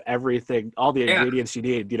 tells you everything, all the ingredients you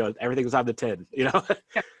need. Everything's on the tin.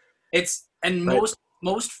 It's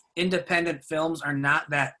most independent films are not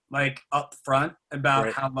that like upfront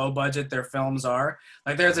about how low budget their films are.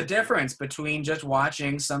 Like there's a difference between just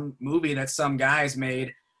watching some movie that some guys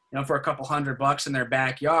made, for a couple $100 in their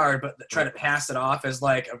backyard, but try to pass it off as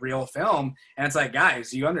like a real film. And it's like,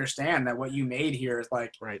 guys, you understand that what you made here is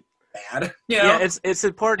like bad. Yeah, it's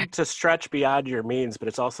important to stretch beyond your means, but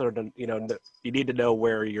it's also you need to know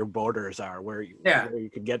where your borders are, where you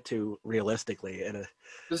can get to realistically.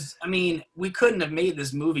 I mean, we couldn't have made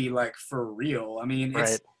this movie like for real. I mean,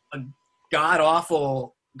 it's a god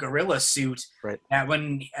awful gorilla suit that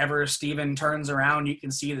whenever Steven turns around, you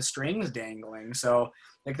can see the strings dangling. So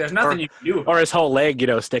like, there's nothing you can do. Or his whole leg,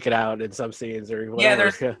 sticking out in some scenes, or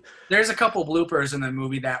whatever. There's a couple bloopers in the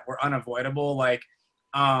movie that were unavoidable. Like,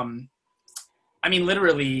 I mean,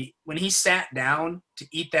 literally, when he sat down to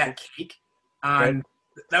eat that cake that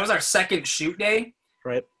was our second shoot day.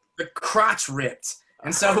 Right. The crotch ripped,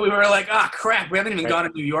 and so we were like, "Ah, crap! We haven't even gone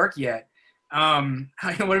to New York yet. What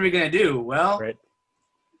are we gonna do?" Well,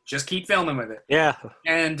 just keep filming with it. Yeah.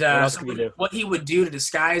 And what he would do to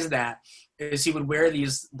disguise that is he would wear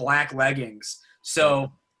these black leggings.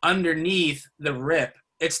 So underneath the rip,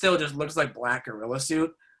 it still just looks like black gorilla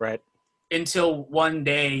suit. Right. Until one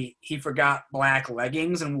day he forgot black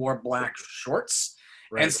leggings and wore black shorts.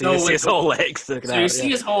 Right. And so you see his whole leg sticking so out. you see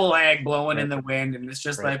Yeah. his whole leg blowing in the wind, and it's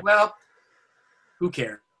just Right. like, well, who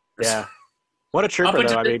cares? Yeah. What a trooper,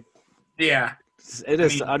 until though. I mean, Yeah. it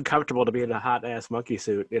is uncomfortable to be in a hot ass monkey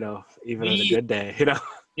suit, you know, even on a good day, you know.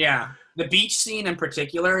 Yeah. The beach scene in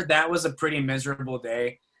particular, that was a pretty miserable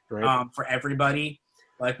day Right. for everybody.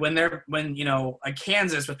 Like when you know, like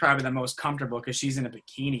Kansas was probably the most comfortable because she's in a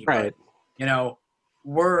bikini. Right. But, you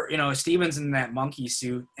know, Steven's in that monkey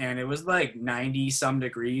suit, and it was like 90 some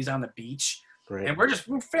degrees on the beach. Right. And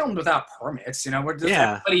we're filmed without permits, you know. We're just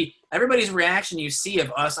everybody's reaction you see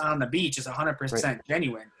of us on the beach is 100%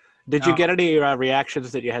 genuine. Did you get any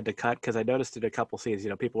reactions that you had to cut? Because I noticed in a couple scenes, you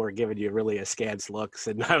know, people were giving you really askance looks,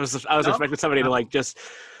 and I was expecting somebody to like just,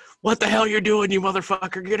 what the hell you're doing, you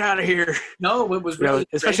motherfucker? Get out of here! No, it was You know, really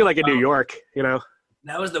especially like in New York, you know.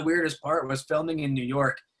 That was the weirdest part, was filming in New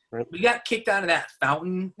York. Right. We got kicked out of that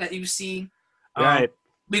fountain that you see. Right.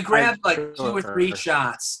 We grabbed like 2 or 3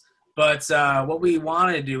 shots, but what we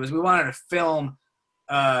wanted to do is we wanted to film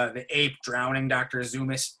the ape drowning Dr.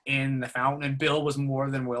 Zoomis in the fountain, and Bill was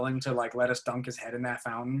more than willing to like let us dunk his head in that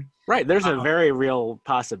fountain. Right. There's a very real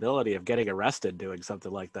possibility of getting arrested doing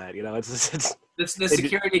something like that. You know, it's the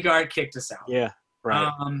security guard kicked us out. Yeah.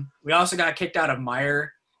 Right. We also got kicked out of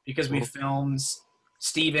Meyer because we filmed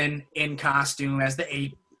Steven in costume as the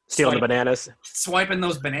ape. Stealing the bananas. Swiping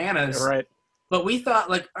those bananas. Right. But we thought,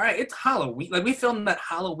 like, all right, it's Halloween. Like, we filmed that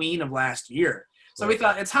Halloween of last year. So we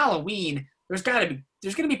thought, it's Halloween. There's going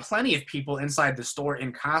to be plenty of people inside the store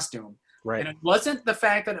in costume. Right. And it wasn't the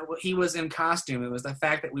fact that he was in costume. It was the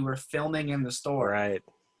fact that we were filming in the store. Right.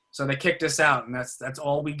 So they kicked us out, and that's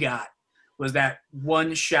all we got was that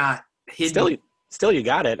one shot hidden. Still, you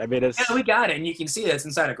got it. I mean, it's... Yeah, we got it, and you can see that it's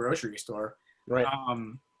inside a grocery store. Right.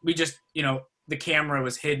 We just, you know, the camera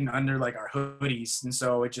was hidden under like our hoodies, and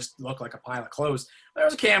so it just looked like a pile of clothes. There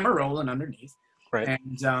was a camera rolling underneath, right?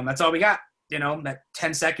 And that's all we got. You know, that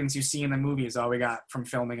 10 seconds you see in the movie is all we got from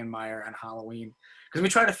filming in Meyer on Halloween. Because we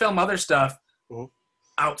tried to film other stuff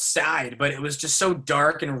outside, but it was just so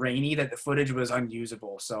dark and rainy that the footage was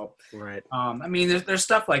unusable. So, right. I mean, there's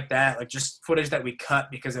stuff like that, like just footage that we cut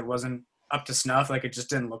because it wasn't up to snuff, like it just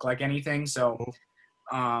didn't look like anything. So,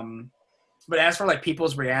 but as for like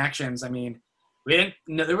people's reactions, I mean,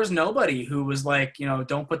 there was nobody who was like, you know,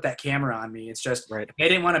 don't put that camera on me. It's just they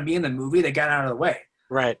didn't want to be in the movie. They got out of the way.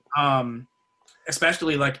 Right.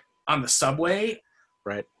 Especially like on the subway.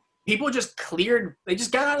 Right. People just they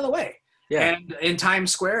just got out of the way. Yeah. And in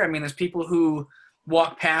Times Square, I mean, there's people who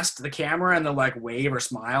walk past the camera and they'll like wave or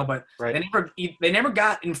smile, but they never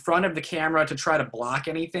got in front of the camera to try to block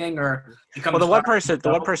anything or become. Well, the one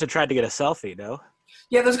person tried to get a selfie, no?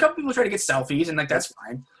 Yeah, there's a couple people try to get selfies, and like that's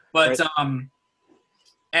fine. But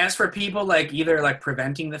as for people like either like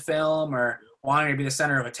preventing the film or wanting to be the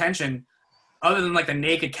center of attention, other than like the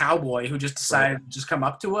naked cowboy who just decided to just come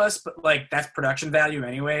up to us, but like that's production value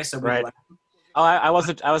anyway. So we I was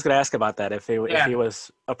going to ask about that. If he was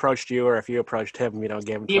approached you or if you approached him, you know,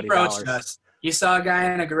 gave him $20. He approached us. You saw a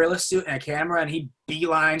guy in a gorilla suit and a camera, and he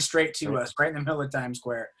beeline straight to us, right in the middle of Times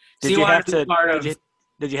Square. Did you have to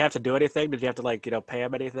do anything? Did you have to like, you know, pay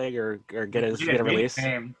him anything or get his release?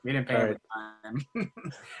 We didn't pay him at the time.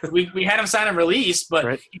 we had him sign a release,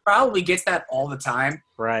 but he probably gets that all the time.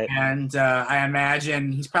 Right. And I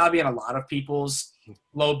imagine he's probably in a lot of people's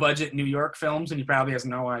low budget New York films, and he probably has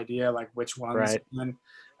no idea like which ones. Right.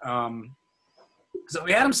 And, so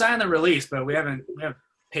we had him sign the release, but we haven't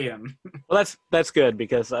paid him. Well, that's good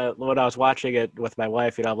because when I was watching it with my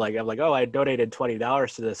wife, you know, I'm like, oh, I donated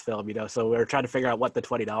 $20 to this film, you know, so we were trying to figure out what the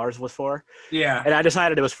 $20 was for. Yeah. And I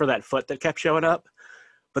decided it was for that foot that kept showing up,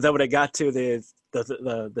 but then when it got to the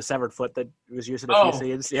severed foot that was used in a few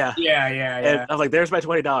scenes, yeah. And I'm like, there's my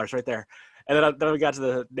 $20 right there. And then we got to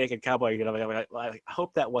the naked cowboy, you know, I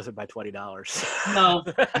hope that wasn't my $20. No.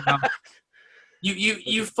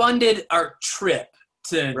 You funded our trip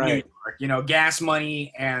to New York, you know, gas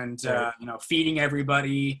money and, you know, feeding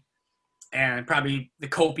everybody and probably the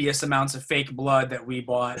copious amounts of fake blood that we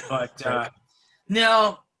bought. But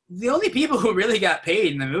no, the only people who really got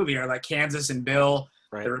paid in the movie are like Kansas and Bill,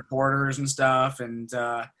 the reporters and stuff. And,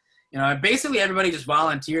 you know, basically everybody just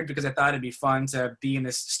volunteered because I thought it'd be fun to be in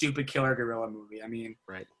this stupid killer gorilla movie. I mean,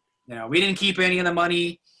 you know, we didn't keep any of the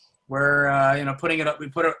money. We're, you know, putting it up. We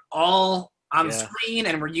put it all on the screen,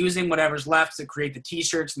 and we're using whatever's left to create the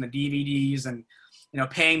T-shirts and the DVDs, and you know,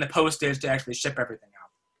 paying the postage to actually ship everything out.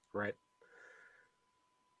 Right.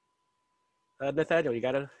 Nathaniel, you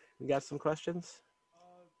got You got some questions?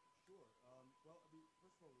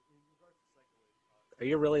 Are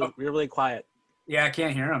you really you're really quiet? Yeah, I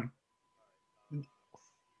can't hear him.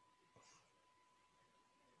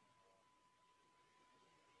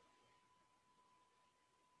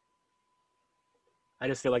 I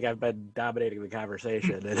just feel like I've been dominating the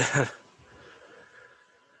conversation.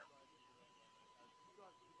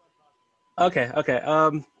 Okay.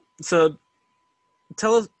 So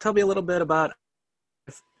tell me a little bit about.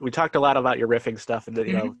 We talked a lot about your riffing stuff, and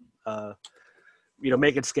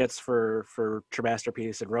making skits for True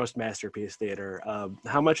Masterpiece and Roast Masterpiece Theater.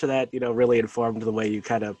 How much of that really informed the way you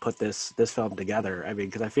kind of put this film together? I mean,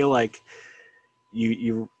 because I feel like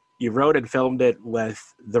you wrote and filmed it with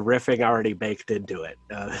the riffing already baked into it.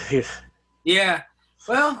 Yeah.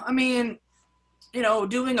 Well, I mean,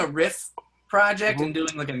 doing a riff project and doing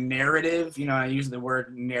like a narrative, I use the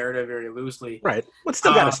word narrative very loosely. Right. Well, it's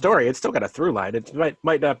still got a story. It's still got a through line. It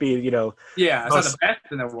might not be, yeah, it's not the best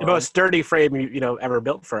in the world. The most sturdy frame ever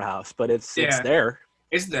built for a house, but it's there.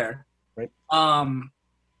 It's there. Right. I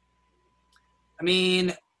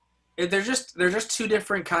mean, they're just two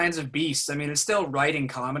different kinds of beasts. I mean, it's still writing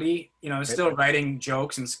comedy, it's still writing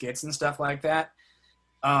jokes and skits and stuff like that.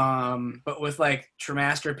 But with like True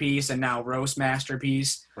Masterpiece and now Roast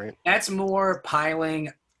Masterpiece, that's more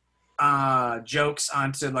piling jokes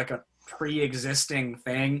onto like a pre-existing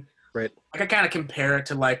thing. Right. Like I kind of compare it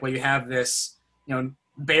to like where you have this,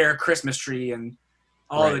 bare Christmas tree and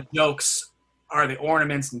all the jokes are the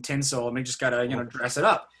ornaments and tinsel and we just gotta, dress it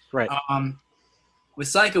up. Right. With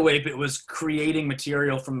Psycho Ape, it was creating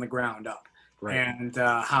material from the ground up. Right. And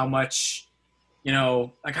how much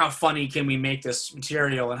like how funny can we make this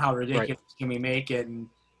material and how ridiculous can we make it? And,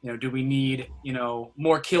 do we need,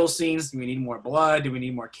 more kill scenes? Do we need more blood? Do we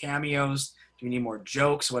need more cameos? Do we need more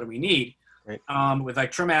jokes? What do we need? Right. With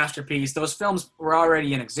like True Masterpiece, those films were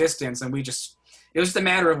already in existence and it was just a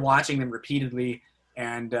matter of watching them repeatedly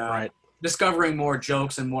and discovering more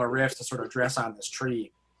jokes and more riffs to sort of dress on this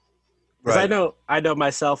tree. Because I know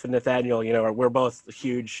myself and Nathaniel, we're both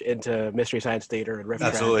huge into Mystery Science Theater and riff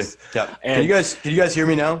tracks. Absolutely. Yeah. And can you guys hear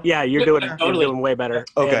me now? Yeah, you're doing way better.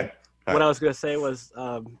 Okay. What I was going to say was,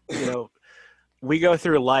 we go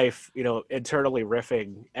through life, internally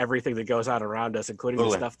riffing everything that goes on around us, including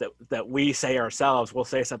the stuff that we say ourselves. We'll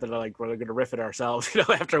say something like we're going to riff it ourselves,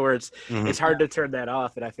 afterwards. Mm-hmm. It's hard to turn that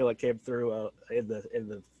off, and I feel it came through in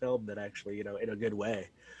the film that actually, in a good way.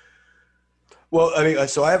 Well, I mean,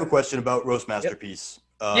 so I have a question about Roast Masterpiece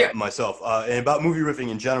myself, and about movie riffing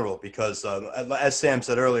in general, because as Sam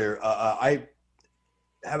said earlier, I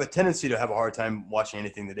have a tendency to have a hard time watching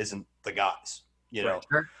anything that isn't the guys, Right.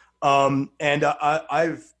 Sure. And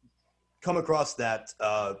I've come across that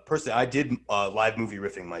personally. I did live movie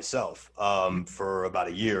riffing myself for about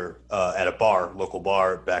a year at a local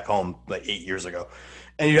bar back home, like 8 years ago.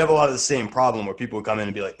 And you'd have a lot of the same problem where people would come in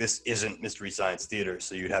and be like, this isn't Mystery Science Theater.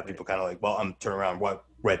 So you'd have people kind of like, well, I'm turning around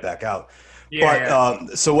right back out.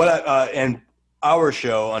 So and our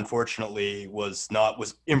show, unfortunately, was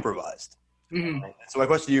improvised. Mm-hmm. So my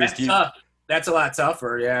question to you is, tough. That's a lot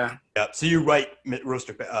tougher, yeah. Yeah. So you write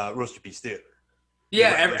Roaster Piece Theater.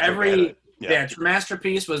 Yeah, True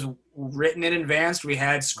Masterpiece was written in advance. We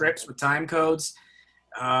had scripts with time codes.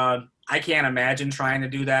 I can't imagine trying to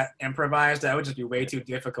do that improvised. That would just be way too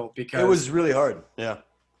difficult because it was really hard. Yeah.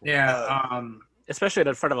 Yeah. Especially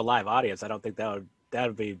in front of a live audience. I don't think that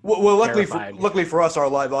would be well. Luckily for us, our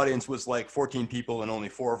live audience was like 14 people, and only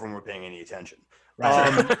 4 of them were paying any attention.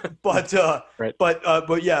 Right. But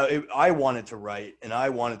yeah, I wanted to write and I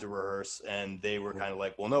wanted to rehearse, and they were kind of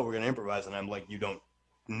like, "Well, no, we're going to improvise," and I'm like, "You don't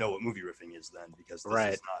know what movie riffing is then, because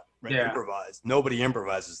this is not improvised. Nobody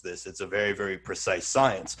improvises this. It's a very, very precise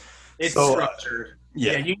science. It's structured.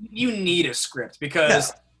 You need a script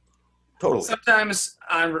because totally. Sometimes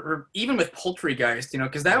even with Poultrygeist,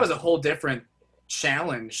 because that was a whole different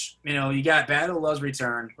challenge. You got Battle of Love's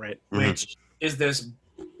Return, right, which is this,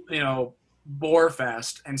 bore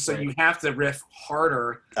fest, and so you have to riff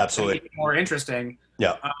harder, absolutely, to make it more interesting.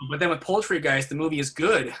 Yeah. But then with Poultrygeist, the movie is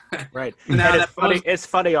good. Right. And it's funny. It's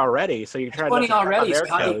funny already. So you're trying to funny already. So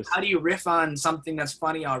how do you riff on something that's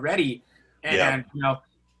funny already? And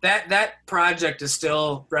that project is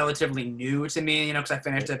still relatively new to me. Because I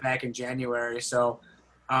finished it back in January. So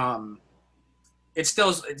it's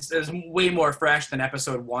way more fresh than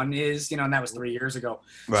episode 1 is. And that was 3 years ago.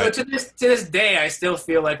 Right. So to this day, I still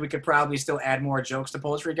feel like we could probably still add more jokes to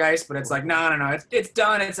Poultrygeist, but it's like no, it's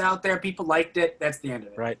done, it's out there, people liked it. That's the end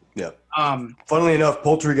of it. Right. Yeah. Funnily enough,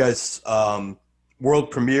 Poultrygeist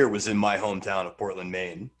world premiere was in my hometown of Portland,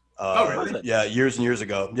 Maine. Really? Yeah, years and years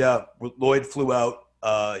ago. Yeah, Lloyd flew out.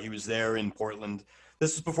 He was there in Portland.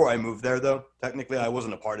 This is before I moved there, though. Technically, I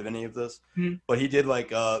wasn't a part of any of this. Mhm. But he did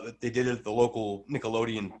they did it at the local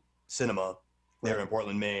Nickelodeon cinema there in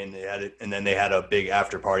Portland, Maine. They had it, and then they had a big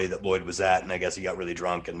after party that Lloyd was at, and I guess he got really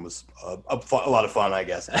drunk and was a lot of fun, I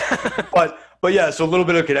guess. but yeah, so a little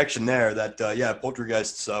bit of connection there. That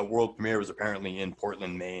Poltergeist's world premiere was apparently in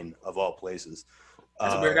Portland, Maine, of all places.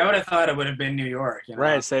 That's weird. I would have thought it would have been New York. You know?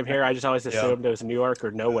 Right, same here. I just always assumed it was New York or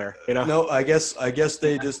nowhere. You know? No, I guess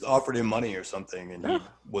they just offered him money or something, and he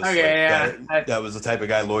was that was the type of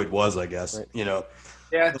guy Lloyd was, I guess. Right. You know.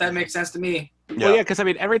 Yeah, that makes sense to me. Well, yeah, because I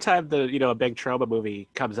mean, every time a big Troma movie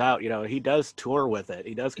comes out, he does tour with it.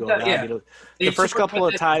 He does go around. Yeah. The first couple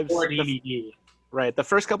of times. Right. The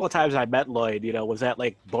first couple of times I met Lloyd, was at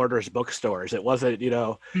like Borders bookstores. It wasn't,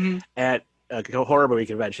 at a horror movie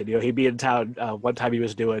convention. He'd be in town. One time he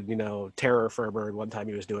was doing, Terror Firmer, and one time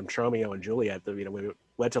he was doing Tromeo and Juliet. We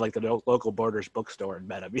went to like the local Borders bookstore and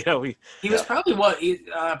met him. He was probably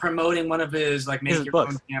promoting one of his like make his your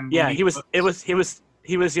books. own damn Yeah, movie he was. books.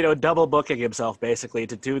 He was double booking himself basically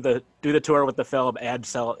to do the tour with the film and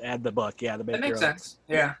the book. Yeah, That makes sense.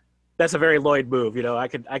 Yeah. That's a very Lloyd move. I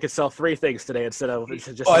could sell 3 things today instead of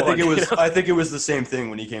just I one. I think it was the same thing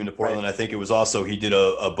when he came to Portland. Right. I think it was also he did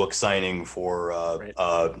a book signing for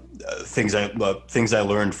things I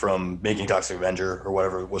learned from Making Toxic Avenger or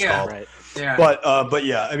whatever it was called. Right. Yeah. But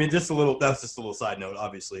yeah, I mean, that's just a little side note,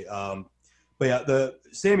 obviously. But yeah,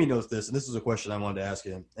 Sammy knows this, and this is a question I wanted to ask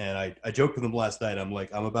him. And I joked with him last night. I'm like,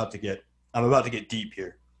 I'm about to get deep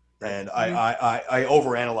here, and I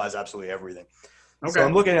overanalyze absolutely everything. Okay. So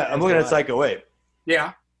I'm looking at Psycho 8.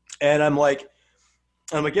 Yeah. And I'm like,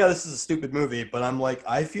 yeah, this is a stupid movie, but I'm like,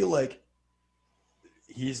 I feel like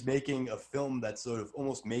he's making a film that's sort of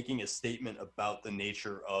almost making a statement about the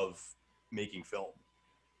nature of making film.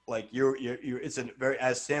 Like it's a very,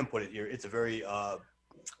 as Sam put it here, it's a very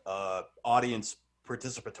audience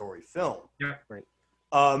participatory film. Yeah. Right.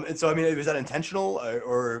 And so, I mean, was that intentional,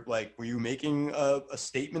 or like, were you making a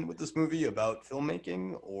statement with this movie about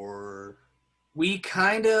filmmaking, or? We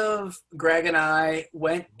Greg and I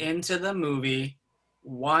went into the movie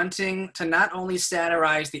wanting to not only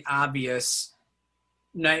satirize the obvious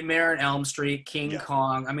Nightmare on Elm Street, King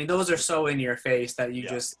Kong. I mean, those are so in your face that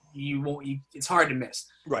it's hard to miss.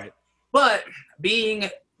 Right. But being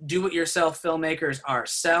do-it-yourself filmmakers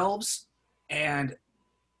ourselves, and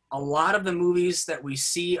a lot of the movies that we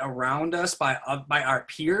see around us by our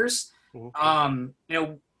peers,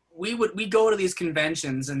 we go to these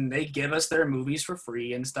conventions and they give us their movies for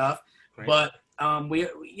free and stuff. Right. But we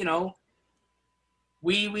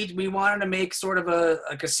wanted to make sort of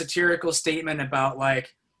a satirical statement about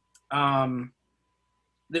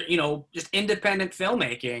just independent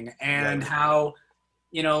filmmaking and how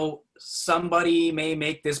somebody may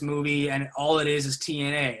make this movie and all it is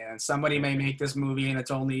TNA, and somebody may make this movie and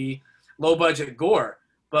it's only low budget gore.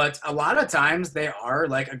 But a lot of times they are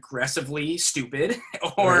like aggressively stupid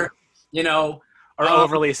or, or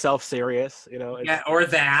overly self-serious, or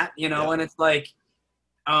that, and it's like,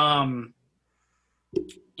 some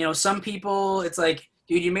people, it's like,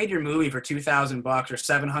 dude, you made your movie for $2,000 or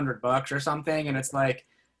 $700 or something. And it's like,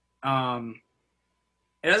 it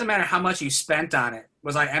doesn't matter how much you spent on it.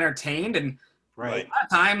 Was I entertained? And a lot of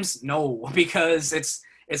times, no, because it's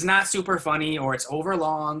not super funny, or it's over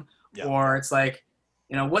long, or it's like,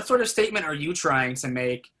 what sort of statement are you trying to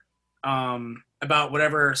make about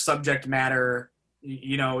whatever subject matter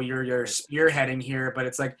you're spearheading here? But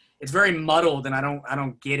it's like, it's very muddled, and I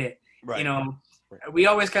don't get it. Right. We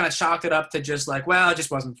always kind of chalked it up to just like, well, it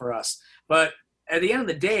just wasn't for us. But at the end of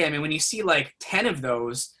the day, I mean, when you see like 10 of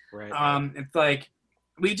those, it's like,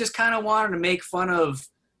 we just kind of wanted to make fun of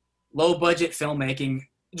low budget filmmaking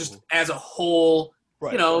just as a whole,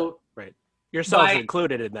 Right. Yourself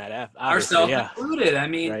included in that. Ourselves included. I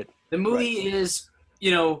mean, the movie is,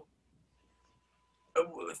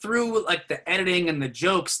 through like the editing and the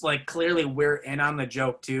jokes, like clearly we're in on the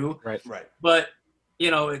joke too. Right. But,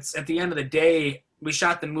 it's at the end of the day, we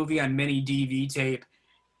shot the movie on mini DV tape,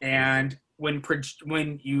 and when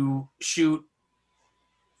you shoot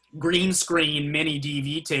green screen mini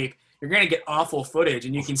DV tape, you're going to get awful footage,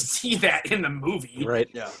 and you can see that in the movie. Right.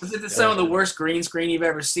 Yeah. It's some of the worst green screen you've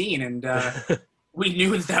ever seen, and we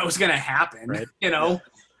knew that was going to happen. Right. But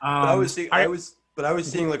I was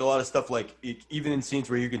seeing like a lot of stuff, like even in scenes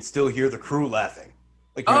where you can still hear the crew laughing.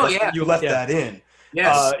 Like you left that in.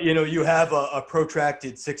 Yes. You have a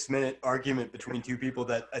protracted 6-minute argument between two people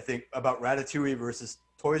that I think about Ratatouille versus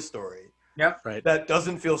Toy Story. Yep. Right. That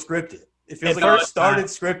doesn't feel scripted. It feels At like it first- started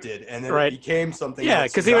scripted and then Right. it became something Yeah,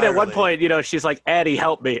 else because even at one entirely. point, you know, she's like, "Addie,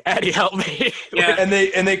 help me! Addie, help me!" Yeah. And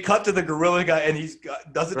they cut to the gorilla guy and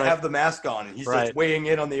doesn't Right. have the mask on and he starts Right. weighing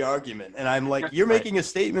in on the argument. And I'm like, you're Right. making a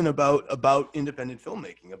statement about independent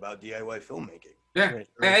filmmaking, about DIY filmmaking. Yeah, Right.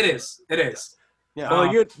 yeah, it is. It is. Yeah.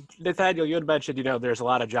 Well, Nathaniel, you had mentioned, you know, there's a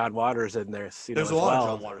lot of John Waters in there. You There's know, a as lot well.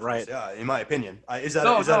 of John Waters, right? yeah, in my opinion. Is that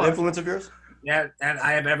No, is that no. an influence of yours? Yeah, and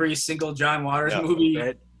I have every single John Waters Yeah. movie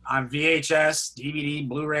Right. on VHS, DVD,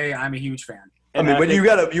 Blu-ray. I'm a huge fan. I mean, I when think-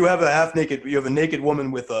 you have a naked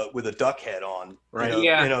woman with a duck head on, Right.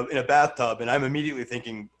 Yeah. in a bathtub, and I'm immediately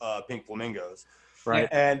thinking Pink Flamingos, right,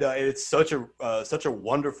 and it's such a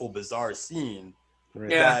wonderful, bizarre scene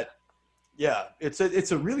right. Yeah. that, yeah,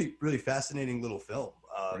 it's a really really fascinating little film.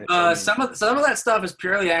 Right. I mean, Some of that stuff is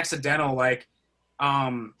purely accidental. Like,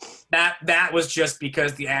 that was just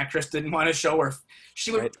because the actress didn't want to show her.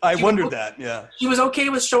 She would. Right. I she wondered was, that, yeah. She was okay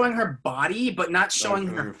with showing her body, but not showing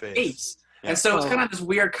showing her her face. face. Yeah. And so it's Well- kind of this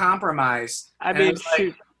weird compromise. I And mean, it's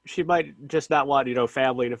like, she might just not want, you know,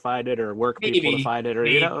 family to find it or work people to Maybe. find it, or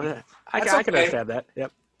you know, I That's can okay. understand that.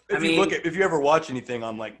 Yep. If you ever watch anything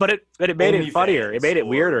on like But it made it funnier. It made it OnlyFans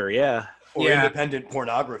weirder. Yeah. or Yeah. independent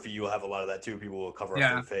pornography, you'll have a lot of that too. People will cover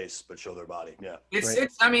Yeah. up their face but show their body. Yeah. Right.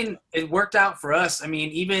 I mean, it worked out for us. I mean,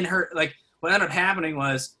 even her, like, what ended up happening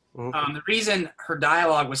was Mhm. the reason her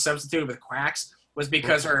dialogue was substituted with quacks was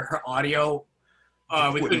because her audio, we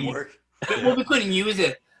Wouldn't couldn't, work. well, we couldn't use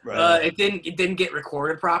it. Right. It didn't get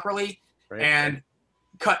recorded properly, Right. and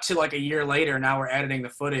cut to like a year later. Now we're editing the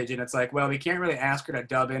footage, and it's like, well, we can't really ask her to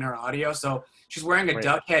dub in her audio, so she's wearing a Right.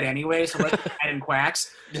 duck head anyway. So let's add in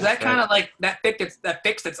quacks. So that kind of like that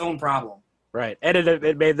fixed its own problem. Right. And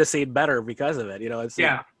it made the scene better because of it. You know, it's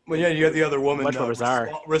Yeah. Well, yeah, you have the other woman Much more bizarre.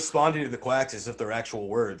 responding to the quacks as if they're actual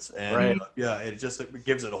words, and Right. yeah, it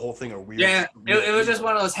gives it a whole thing a weird. Yeah, weird it was feel. just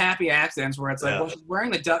one of those happy accidents where it's like, Yeah. well, she's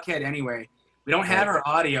wearing the duck head anyway. We don't have her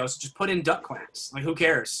audio, so just put in duck quacks. Like, who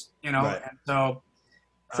cares? You know? Right. And so,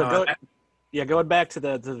 So going back to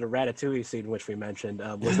the Ratatouille scene, which we mentioned,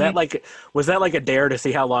 was that like a dare to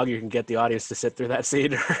see how long you can get the audience to sit through that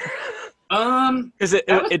scene? Because it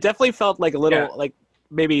definitely felt like a little Yeah. like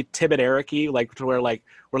maybe Tim and Eric-y, like to where like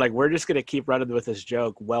we're just gonna keep running with this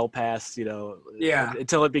joke well past, you know, Yeah.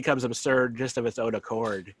 until it becomes absurd just of its own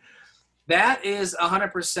accord. that is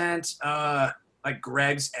 100% like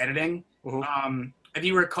Greg's editing. Mhm. If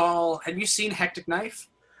you recall, have you seen Hectic Knife?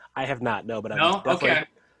 I have not, no, but I'm No? definitely, Okay.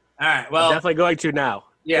 All right. I'm Well, definitely going to now.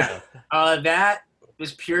 yeah. That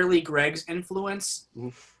is purely Greg's influence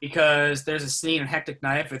Mhm. because there's a scene in Hectic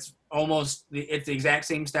Knife. It's the exact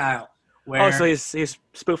same style. Where, Oh, so he's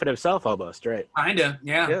spoofing himself almost, right? Kinda,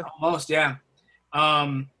 yeah, Yeah. almost, yeah.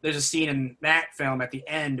 There's a scene in that film at the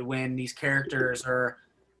end when these characters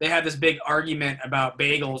they have this big argument about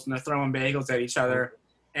bagels and they're throwing bagels at each other.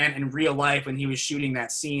 And in real life, when he was shooting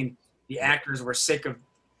that scene, the actors were sick of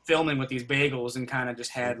filming with these bagels and kind of just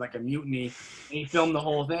had like a mutiny. And he filmed the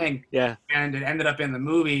whole thing, Yeah. and it ended up in the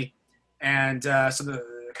movie. And so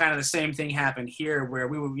the same thing happened here, where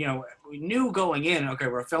we were, we knew going in, okay,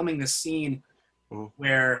 we're filming this scene Mhm.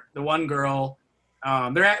 where the one girl,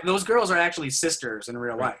 those girls are actually sisters in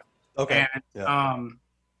real life. Okay. And Yeah.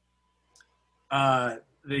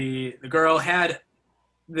 the girl had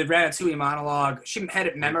the Ratatouille monologue. She had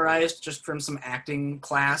it memorized just from some acting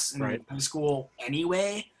class in Right. high school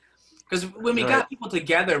anyway. Because when we Right. got people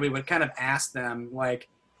together, we would kind of ask them like,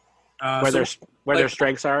 Where so- their like-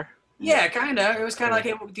 strengths are. yeah, kind of. It was kind of Right.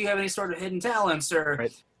 like, hey, do you have any sort of hidden talents, or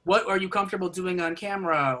Right. what are you comfortable doing on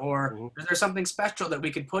camera, or Mhm. is there something special that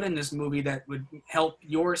we could put in this movie that would help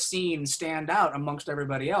your scene stand out amongst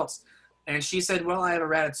everybody else? And she said, well, I have a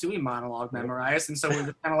Ratatouille monologue memorized, and so we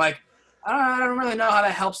were kind of like, I don't really know how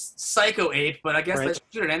that helps Psycho Ape, but I guess Right. let's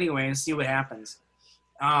shoot it anyway and see what happens.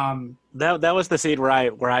 That was the scene where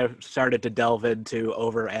I started to delve into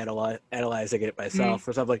analyzing it myself.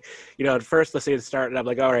 For something like, at first the scene started, and I'm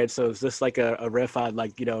like, all right, so is this like a riff on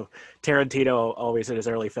like, Tarantino always in his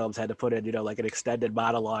early films had to put in, like an extended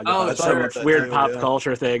monologue Oh, about I thought some about that weird too, pop yeah.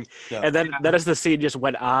 culture thing. Yeah. And then as the scene just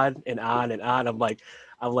went on and on and on, I'm like,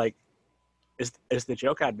 is the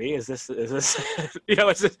joke on me? Is this it's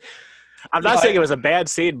just, I'm not No, saying it was a bad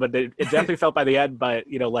scene, but it definitely felt by the end, but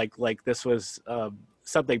like this was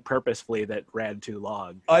something purposefully that ran too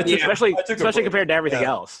long, I took, especially I took a break. compared to everything Yeah.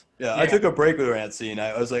 else. Yeah, I took a break with that scene.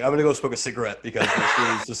 I was like, I'm gonna go smoke a cigarette because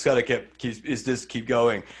this is just gotta keep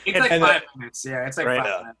going. It's like and 5 minutes. Yeah, it's like Right.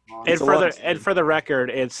 5 minutes long. And It's a for long the scene. for the record,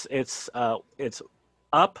 it's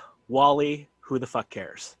Up, Wally, Who the Fuck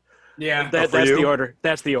Cares? Yeah. for That's you? the order.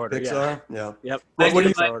 That's the order. Yeah. Pixar. Yeah. Yep. I What do do you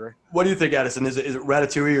That's the order. What do you think, Addison? Is it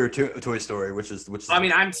Ratatouille or Toy Story? Which is I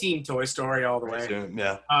mean, I'm team Toy Story all the way.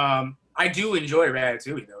 Yeah. I do enjoy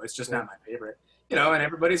Ratatouille though. It's just not my favorite. You know, and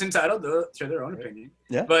everybody's entitled to their own opinion.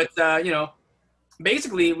 Yeah. But you know,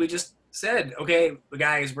 basically we just said, okay,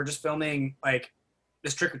 guys, we're just filming like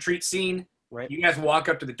this trick or treat scene. Right. You guys walk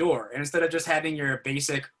up to the door, and instead of just having your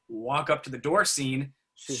basic walk up to the door scene,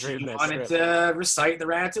 She's she reading that wanted script. to recite the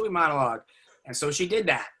Ratatouille monologue, and so she did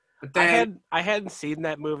that. But then I hadn't seen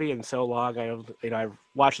that movie in so long. I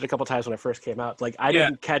watched it a couple times when it first came out. Like I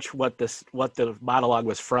didn't catch what the monologue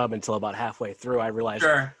was from until about halfway through. I realized,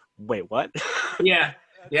 sure, wait, what? yeah.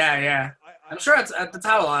 I'm sure it's at the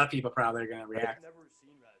time a lot of people probably are gonna react. I've never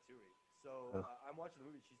seen Ratatouille, so I'm watching the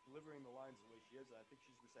movie. She's delivering the lines the way she is. And I think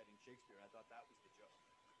she's reciting Shakespeare. And I thought that was the joke.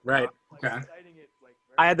 Right. Like, Okay. reciting it, like,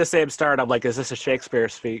 I had the same start. I'm like, is this a Shakespeare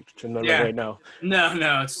speech? And then Yeah. wait, no.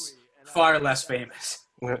 No, it's far less famous.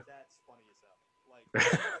 That's funny as hell.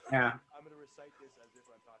 Like, Yeah. I'm going to recite this as if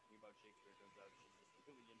I'm talking about Shakespeare. Turns out she's just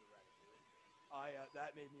completely into Ratatouille.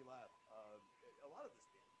 That made me laugh. A lot of this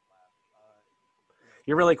made me laugh.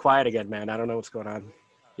 You're really quiet again, man. I don't know what's going on.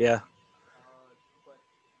 Yeah. But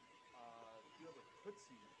you know the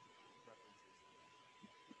Tootsie references.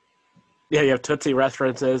 Yeah, you have Tootsie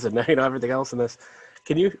references and everything else in this.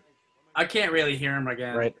 Can you? I can't really hear him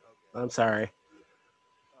again. Right. I'm sorry.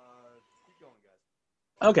 Keep going,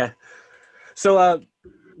 guys. Okay. So,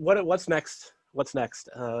 what's next? What's next?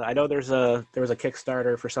 I know there was a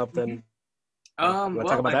Kickstarter for something. You wanna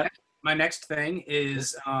talk about that? My next thing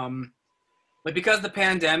is like because of the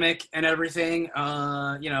pandemic and everything,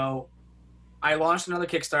 you know, I launched another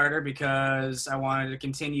Kickstarter because I wanted to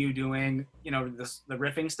continue doing, you know, the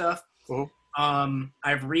riffing stuff. Mhm.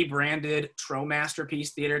 I've rebranded Tro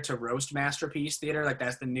Masterpiece Theater to Roast Masterpiece Theater. Like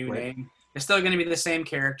that's the new Right. name. It's still going to be the same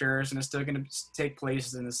characters and it's still going to take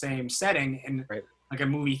place in the same setting in Right. like a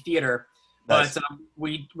movie theater. Nice. But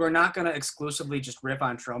we're not going to exclusively just riff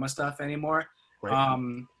on Troma stuff anymore.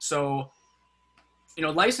 Right. So, you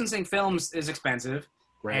know, licensing films is expensive,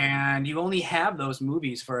 Right. and you only have those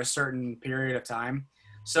movies for a certain period of time.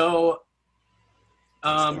 So,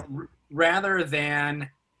 rather than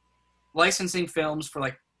licensing films for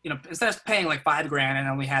like, you know, instead of paying like $5,000 and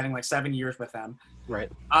only having like 7 years with them,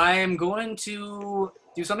 Right. I am going to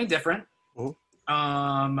do something different.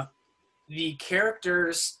 Mhm. The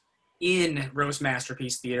characters in Roast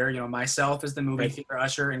Masterpiece Theater, you know, myself as the movie Right. theater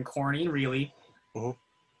usher and Corny and Reilly, Mhm.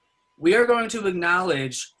 we are going to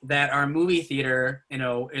acknowledge that our movie theater, you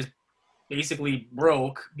know, is basically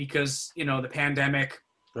broke because, you know, the pandemic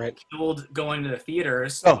Right. killed going to the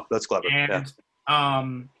theaters. Oh, that's clever. Yeah.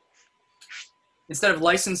 And instead of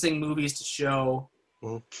licensing movies to show,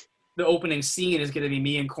 Mhm. the opening scene is going to be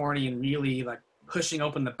me and Corny and Reilly like pushing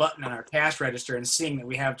open the button on our cash register and seeing that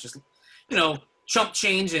we have just, you know, chump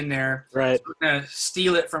change in there. Right. So we're going to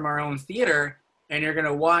steal it from our own theater, and you're going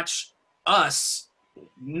to watch us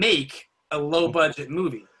make a low-budget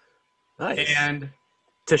movie. Nice. And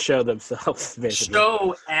To show themselves, basically.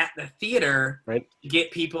 show at the theater Right. to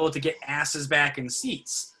get people to get asses back in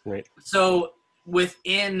seats. Right. So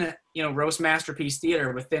within, you know, Roast Masterpiece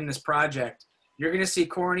Theater, within this project, you're going to see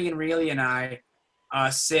Corny and Reilly and I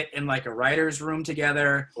sit in like a writer's room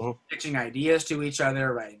together, Mhm. pitching ideas to each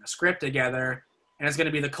other, writing a script together, and it's going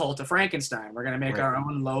to be the Cult of Frankenstein. We're going to make Right. our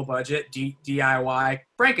own low-budget DIY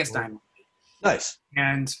Frankenstein movie. Nice.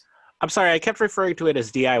 And I'm sorry, I kept referring to it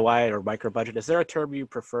as DIY or micro budget. Is there a term you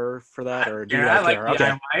prefer for that, or do you yeah, I not like care? DIY.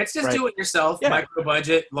 Okay. It's just Right. do it yourself. Yeah. Micro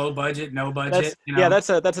budget, low budget, no budget. That's, you know? yeah,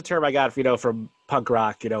 that's a term I got, from punk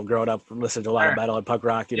rock. Growing up, listening to a lot of Sure. metal and punk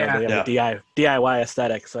rock. Yeah. They have a DIY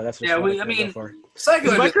aesthetic. So that's just Yeah, what I I mean, go for. Psycho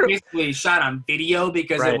Is is micro- basically shot on video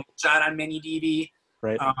because Right. it was shot on mini DV.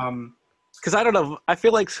 Right. Um, Because I don't know, I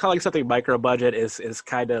feel like calling something micro budget is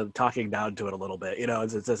kind of talking down to it a little bit.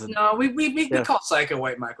 It's no, we Yeah. call Psycho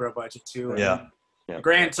white micro budget too. Yeah. The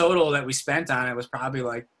grand total that we spent on it was probably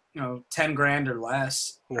like, you know, $10,000 or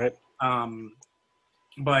less. right.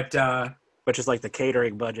 But Which is like the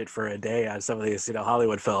catering budget for a day on some of these,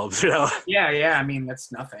 Hollywood films. yeah, I mean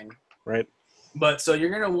that's nothing. Right. But so you're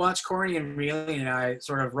gonna watch Corny and Reilly and I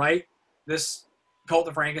sort of write this Cult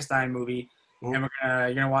of Frankenstein movie, Mhm. and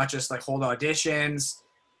you're gonna watch us like hold auditions,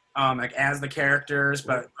 like as the characters,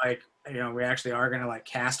 but like we actually are gonna like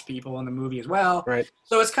cast people in the movie as well. Right.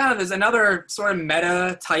 So it's kind of there's another sort of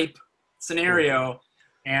meta type scenario,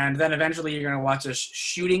 and then eventually you're gonna watch us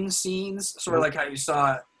shooting scenes, sort of like how you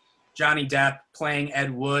saw Johnny Depp playing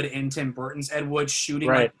Ed Wood in Tim Burton's Ed Wood shooting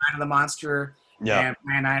Right. like Night of the Monster. Yeah. And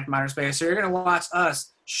Man Night from Outer Space. So you're going to watch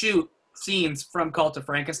us shoot scenes from Cult of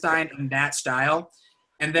Frankenstein in that style.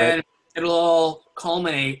 And then it'll all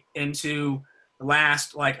culminate into the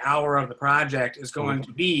last like hour of the project is going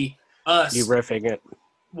to be us You riffing it.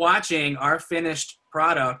 watching our finished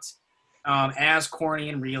product as Corny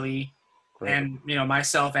and Reilly, Right. and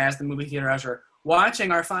myself as the movie theater usher,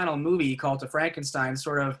 watching our final movie, Cult of Frankenstein,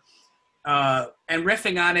 sort of, and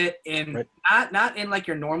riffing on it in Right. not in like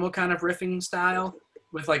your normal kind of riffing style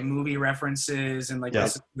with like movie references and like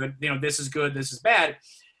this is good, this is good, this is bad.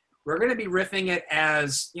 We're going to be riffing it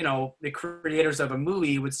as the creators of a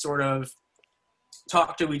movie would sort of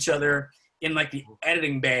talk to each other in like the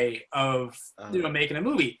editing bay of making a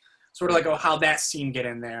movie. Sort of like, oh, how'd that scene get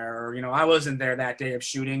in there? Or, I wasn't there that day of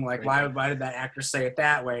shooting. Like, why did that actor say it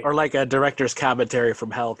that way? Or like a director's commentary from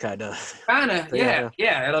hell, kind of. Kind of,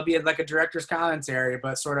 yeah. It'll be like a director's commentary,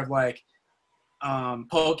 but sort of like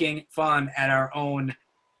poking fun at our own,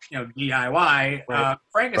 DIY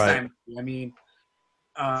Frankenstein movie. I mean,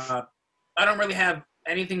 I don't really have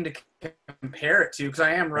anything to compare it to because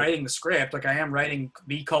I am writing the script. Like, I am writing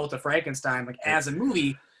The Cult of Frankenstein, like as a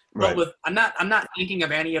movie. But I'm not thinking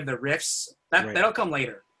of any of the riffs. That'll come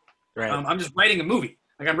later. Right. I'm just writing a movie.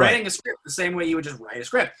 Like I'm writing a script the same way you would just write a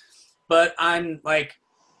script. But I'm like,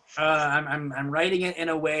 I'm writing it in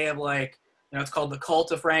a way of like, it's called The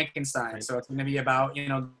Cult of Frankenstein. Right. So it's going to be about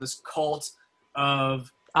this cult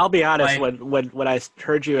of. I'll be honest. When I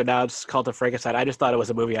heard you announce Cult of Frankenstein, I just thought it was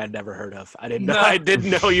a movie I'd never heard of. I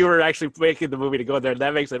didn't know you were actually making the movie to go there.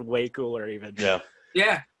 That makes it way cooler, even.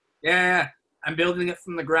 Yeah. I'm building it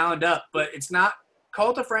from the ground up, but it's not.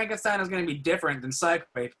 Cult of Frankenstein is going to be different than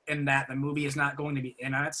Psychowave in that the movie is not going to be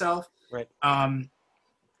in on itself. Right.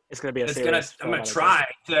 It's going to be I'm going to try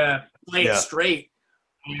to play it straight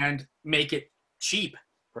and make it cheap.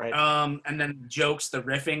 Right. And then jokes, the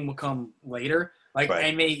riffing will come later. Like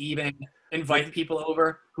I may even invite people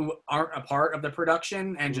over who aren't a part of the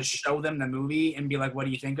production and just show them the movie and be like, "What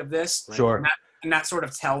do you think of this?" Sure. And not sort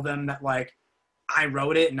of tell them that like. I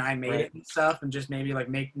wrote it and I made it and stuff, and just maybe like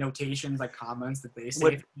make notations, like comments that they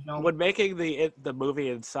say. Would making the movie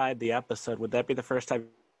inside the episode, would that be the first time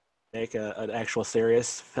you make an actual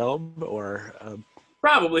serious film, or?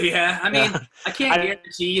 Probably, yeah. I mean, I can't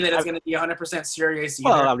guarantee that it's going to be 100% serious either.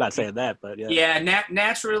 Well, I'm not saying that, but yeah. Yeah,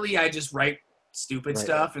 naturally, I just write stupid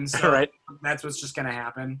stuff, and so that's what's just going to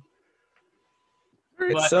happen.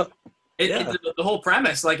 Right. But so, the whole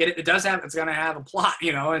premise, like it's going to have a plot,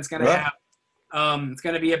 and it's going to have. It's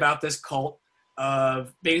going to be about this cult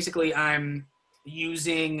of basically I'm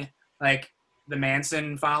using like the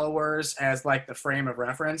Manson followers as like the frame of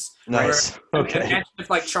reference. Nice. Okay. If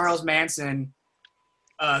like Charles Manson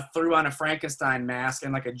threw on a Frankenstein mask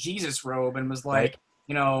and like a Jesus robe and was like,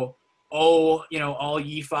 all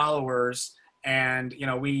ye followers, and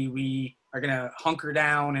we are going to hunker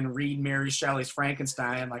down and read Mary Shelley's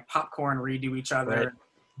Frankenstein and like popcorn read to each other,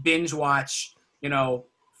 binge watch,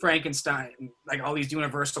 Frankenstein, like all these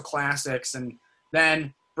Universal classics, and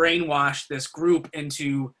then brainwash this group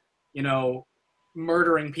into,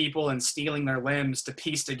 murdering people and stealing their limbs to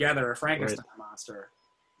piece together a Frankenstein monster.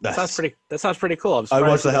 That sounds pretty cool. I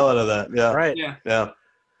watched the hell out of that. Yeah. Right. Yeah.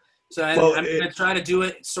 So I'm going to try to do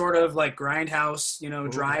it sort of like Grindhouse,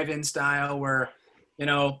 drive-in style where,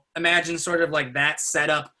 imagine sort of like that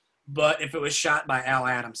setup, but if it was shot by Al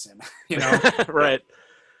Adamson, Right.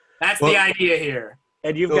 That's the idea here.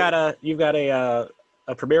 And you've got a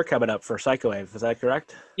premiere coming up for Psychowave, is that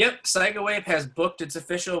correct? Yep, Psychowave has booked its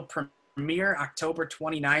official premiere October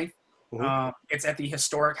 29th. It's at the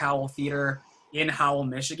Historic Howell Theater in Howell,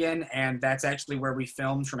 Michigan, and that's actually where we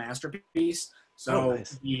filmed for Masterpiece. So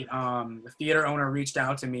nice. The theater owner reached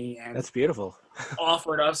out to me and that's beautiful.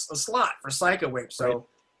 offered us a slot for Psychowave. So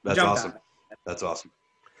that's awesome. That's awesome.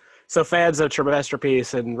 So fans of True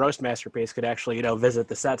Masterpiece and Roast Masterpiece could actually, visit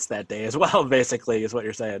the sets that day as well, basically, is what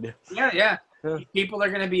you're saying. Yeah. People are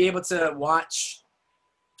going to be able to watch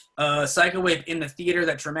Psychowave in the theater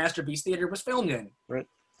that True Masterpiece Theater was filmed in. Right.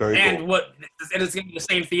 Very cool. And it's going to be the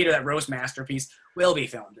same theater that Roast Masterpiece will be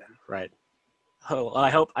filmed in. Right. Oh, I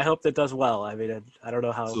hope that does well. I mean, I don't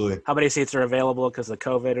know how many seats are available because of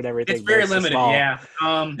COVID and everything. It's very limited, yeah.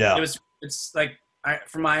 Yeah. It's like,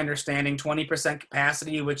 from my understanding, 20%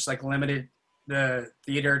 capacity, which like limited the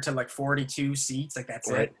theater to like 42 seats. Like that's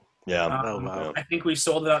it. Yeah. Wow. I think we've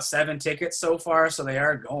sold about 7 tickets so far, so they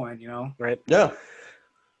are going. Right. Yeah.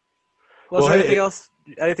 Well, is there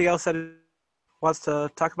anything else that wants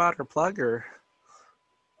to talk about or plug or?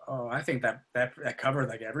 Oh, I think that covered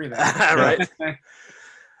like everything. Right.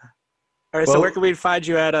 All right, so where can we find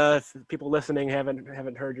you at? If people listening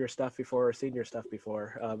haven't heard your stuff before or seen your stuff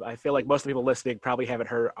before, I feel like most of the people listening probably haven't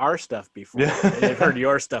heard our stuff before. Yeah. And they've heard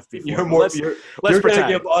your stuff before. You're going to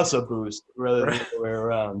give us a boost rather than the other way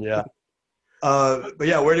around. Yeah. But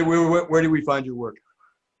yeah, where do we find your work?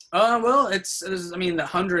 Well, I mean, the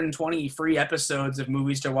 120 free episodes of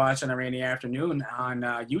movies to watch on a rainy afternoon on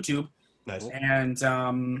YouTube. Nice. And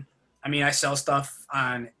I mean, I sell stuff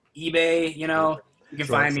on eBay. You know, you can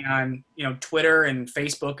find me on Twitter and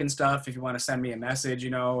Facebook and stuff if you want to send me a message.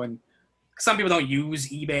 And some people don't use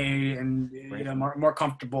eBay and more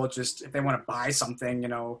comfortable just if they want to buy something.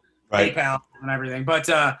 Right. PayPal and everything. But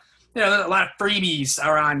a lot of freebies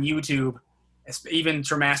are on YouTube. Even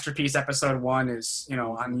for Masterpiece Episode 1 is,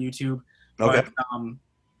 on YouTube. Okay. But,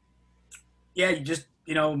 yeah, you just,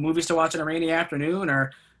 movies to watch on a rainy afternoon,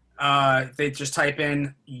 or they just type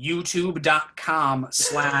in youtube.com/ I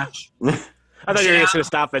thought you were just going to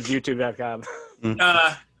stop at youtube.com.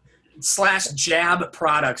 / Jab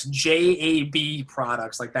Products, JAB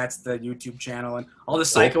Products. Like, that's the YouTube channel. And all the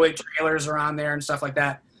Psycho Ape trailers are on there and stuff like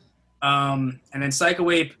that. And then Psycho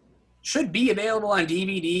Ape should be available on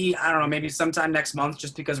DVD. I don't know, maybe sometime next month,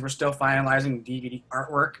 just because we're still finalizing DVD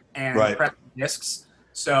artwork and pressing discs.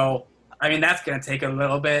 So, I mean, that's going to take a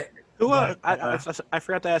little bit. Who? I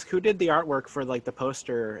forgot to ask, who did the artwork for like the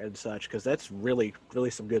poster and such? Because that's really, really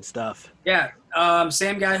some good stuff. Yeah,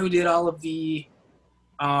 same guy who did all of the,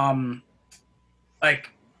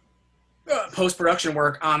 post-production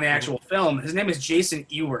work on the actual film. His name is Jason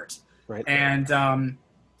Ewert. Right. And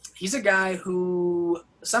he's a guy who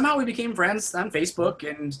somehow we became friends on Facebook,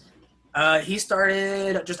 and he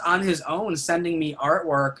started just on his own sending me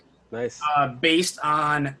artwork. Nice. Based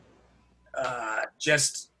on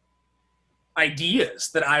just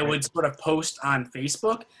ideas that I would sort of post on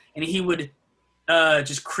Facebook, and he would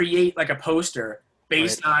just create like a poster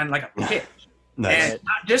based on like a pitch. Nice. And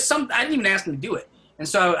just I didn't even ask him to do it. And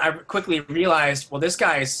so I quickly realized, well, this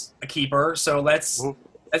guy's a keeper, so let's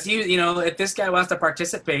use, if this guy wants to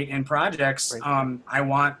participate in projects, I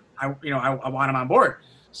want him on board.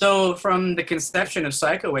 So from the conception of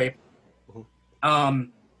Psycho Ape,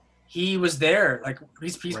 he was there. Like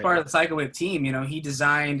he's part of the Psycho Ape team. He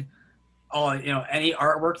designed all, any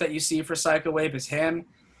artwork that you see for Psycho Ape is him.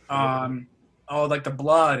 All like the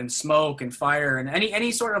blood and smoke and fire and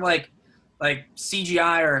any sort of like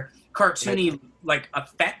CGI or cartoony like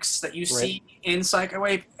effects that you see in Psycho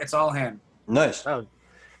Ape, it's all him. Nice. Oh.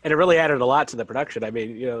 And it really added a lot to the production. I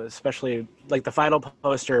mean, especially like the final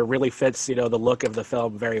poster really fits, the look of the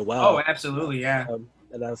film very well. Oh, absolutely, yeah.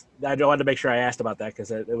 And I wanted to make sure I asked about that because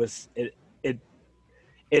it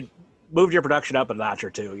moved your production up a notch or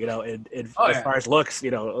two. As far as looks,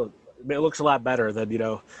 it looks a lot better than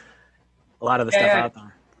a lot of the stuff out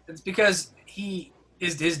there. It's because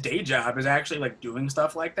his day job is actually like doing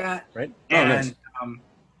stuff like that, right? And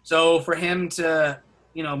so for him to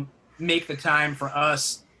make the time for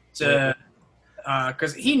us to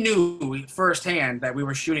because he knew firsthand that we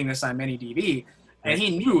were shooting this on mini DV, and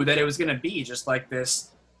he knew that it was going to be just like this,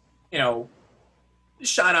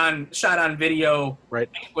 shot on video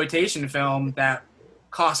exploitation film that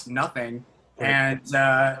cost nothing, and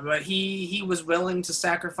but he was willing to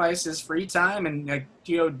sacrifice his free time and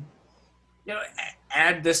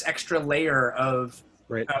add this extra layer of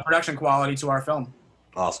production quality to our film.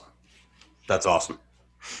 Awesome, that's awesome.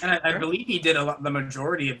 And I believe he did the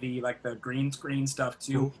majority of the green screen stuff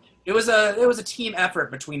too. It was a team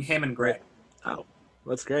effort between him and Greg. Oh,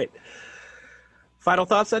 that's great. Final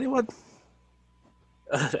thoughts, anyone?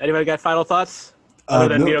 Anybody got final thoughts? Other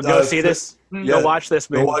than go see this, go watch this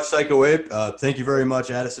movie. Go watch Psycho Ape. Thank you very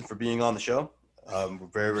much, Addison, for being on the show. We're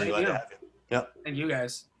very, very glad to have you. Yeah. Thank you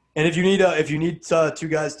guys. And if you need two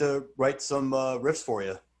guys to write some riffs for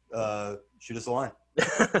you, shoot us a line.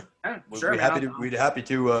 We'd be happy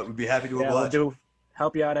to oblige. We'll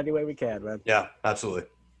help you out any way we can, man. Yeah, absolutely.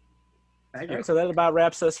 Thank you. Right, so that about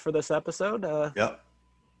wraps us for this episode.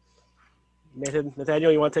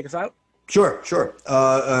 Nathaniel, you want to take us out? Sure.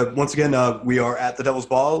 Once again, we are at The Devil's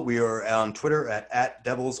Ball. We are on Twitter at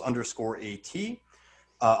 @devils_AT.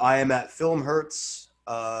 I am at FilmHurts.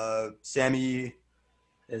 Sammy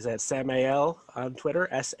is at Samael on Twitter,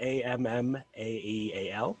 SAMMAEAL.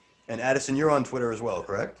 And Addison, you're on Twitter as well,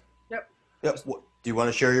 correct? Yep. Do you want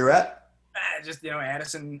to share your at? Just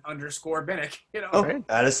Addison_Binnick.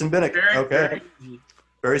 Addison Binnick. Okay.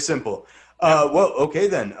 Very simple. Well, okay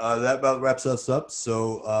then. That about wraps us up.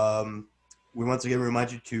 So we once again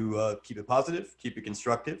remind you to keep it positive, keep it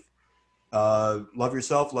constructive. Love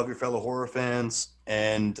yourself, love your fellow horror fans,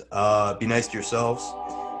 and be nice to yourselves.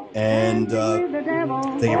 And thank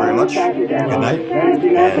you very much. Good night.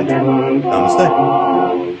 And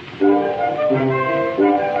namaste.